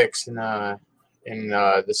 6 picks in the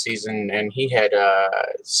season, and he had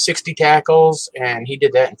 60 tackles, and he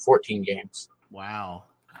did that in 14 games. Wow.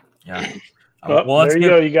 Yeah. Well, there you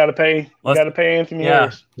go. You got to pay. You got to pay Anthony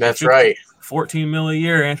Harris. That's right. $14 million a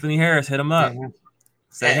year. Anthony Harris, hit him up. Mm-hmm.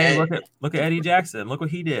 Say, hey, look at Eddie Jackson. Look what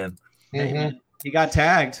he did. Mm-hmm. He got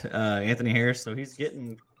tagged, Anthony Harris, so he's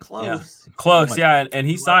getting close. Yeah. Close, yeah. And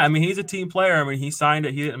he signed. I mean, he's a team player. I mean, he signed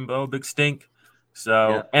it. He didn't blow a big stink.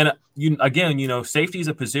 So, and safety is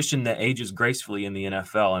a position that ages gracefully in the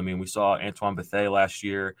NFL. I mean, we saw Antoine Bethea last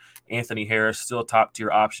year. Anthony Harris, still a top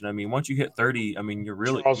tier option. I mean, once you hit 30, I mean, you're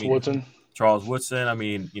really Charles Woodson. I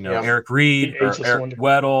mean, Eric Reed, or Eric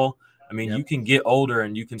Weddle. I mean, Yep. you can get older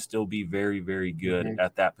and you can still be very, very good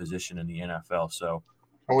at that position in the NFL. So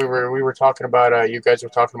we were talking about you guys were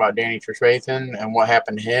talking about Danny Trevathan and what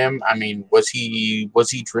happened to him. I mean, was he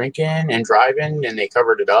drinking and driving and they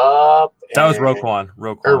covered it up? that was Roquan.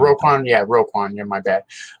 Roquan, yeah, Roquan. Yeah, my bad.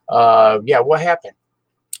 Yeah, what happened?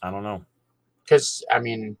 I don't know. Because I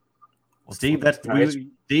mean, Steve,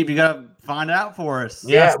 Steve, you gotta find out for us.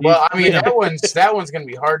 Yeah, Steve, well, I mean, that one's gonna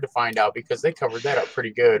be hard to find out because they covered that up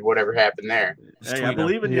pretty good. Whatever happened there. Hey, I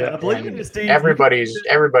believe in you. I believe in you, Steve.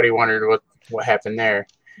 Everybody wondered what happened there.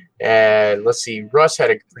 Let's see. Russ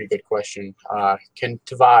had a pretty good question. Can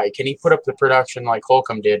he put up the production like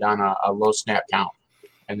Holcomb did on a low snap count?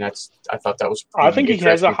 And I thought that was. I think he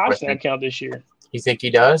has a high snap count this year. You think he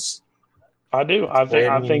does? I do. I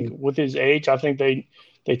think with his age, I think they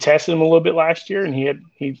tested him a little bit last year, and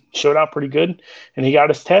he showed out pretty good, and he got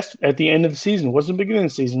his test at the end of the season. It wasn't the beginning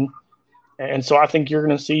of the season, and so I think you're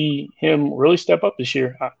going to see him really step up this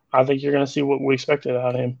year. I think you're going to see what we expected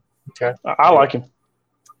out of him. Okay, I like him.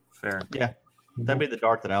 Fair. Yeah, that'd be the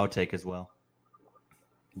dart that I would take as well.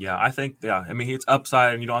 Yeah, I think. Yeah, I mean, it's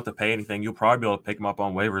upside, and you don't have to pay anything. You'll probably be able to pick him up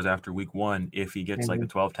on waivers after week 1 if he gets like a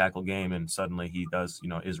 12 tackle game, and suddenly he does,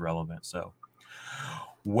 is relevant. So.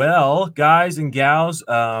 Well, guys and gals,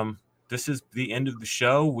 this is the end of the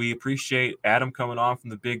show. We appreciate Adam coming on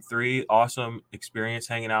from the Big Three. Awesome experience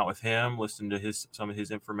hanging out with him, listening to some of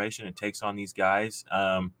his information and takes on these guys.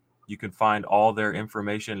 You can find all their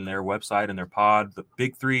information in their website and their pod, the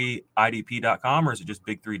big3idp.com, or is it just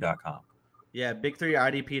big3.com? Yeah,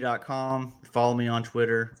 big3idp.com. Follow me on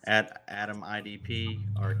Twitter at AdamIDP,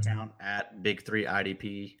 our account at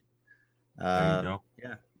Big3IDP. There you go.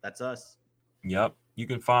 Yeah, that's us. Yep. You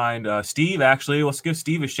can find Steve. Actually, let's give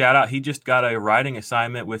Steve a shout out. He just got a writing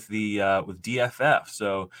assignment with with DFF.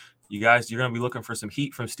 So you guys, you're going to be looking for some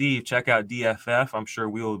heat from Steve. Check out DFF. I'm sure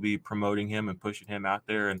we will be promoting him and pushing him out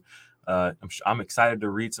there. And I'm excited to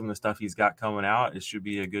read some of the stuff he's got coming out. It should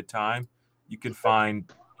be a good time. You can find,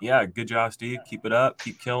 good job, Steve. Keep it up.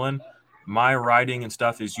 Keep killing. My writing and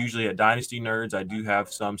stuff is usually at Dynasty Nerds. I do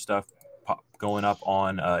have some stuff going up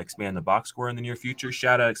on Expand the Box Score in the near future.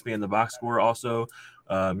 Shout out Expand the Box Score also.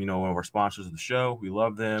 One of our sponsors of the show. We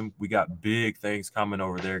love them. We got big things coming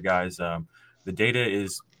over there, guys. The data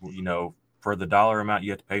is, for the dollar amount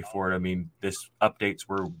you have to pay for it. I mean, this updates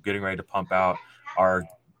we're getting ready to pump out are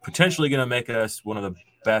potentially going to make us one of the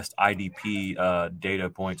best IDP data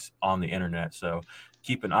points on the internet. So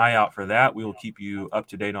keep an eye out for that. We will keep you up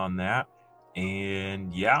to date on that.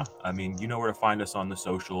 And I mean, you know where to find us on the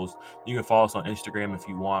socials. You can follow us on Instagram if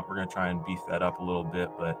you want. We're going to try and beef that up a little bit,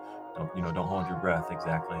 but don't hold your breath.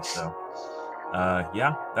 Exactly. So,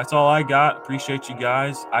 that's all I got. Appreciate you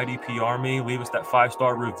guys. IDP Army, leave us that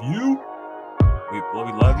 5-star review. We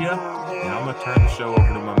love you. And I'm going to turn the show over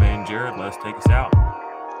to my man, Jared. Let us take us out.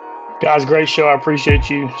 Guys, great show. I appreciate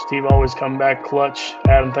you. Steve always come back clutch.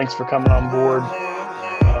 Adam, thanks for coming on board.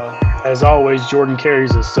 As always, Jordan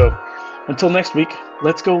carries us. So, until next week,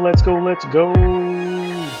 let's go. In a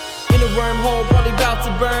wormhole, probably about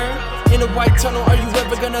to burn. In a white tunnel, are you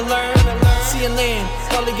ever gonna learn? See a land,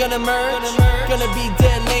 probably gonna merge. Gonna be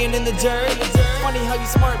dead laying in the dirt. Funny how you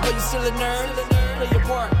smart, but you still a nerd. Play your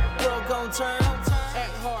part, world gon' turn.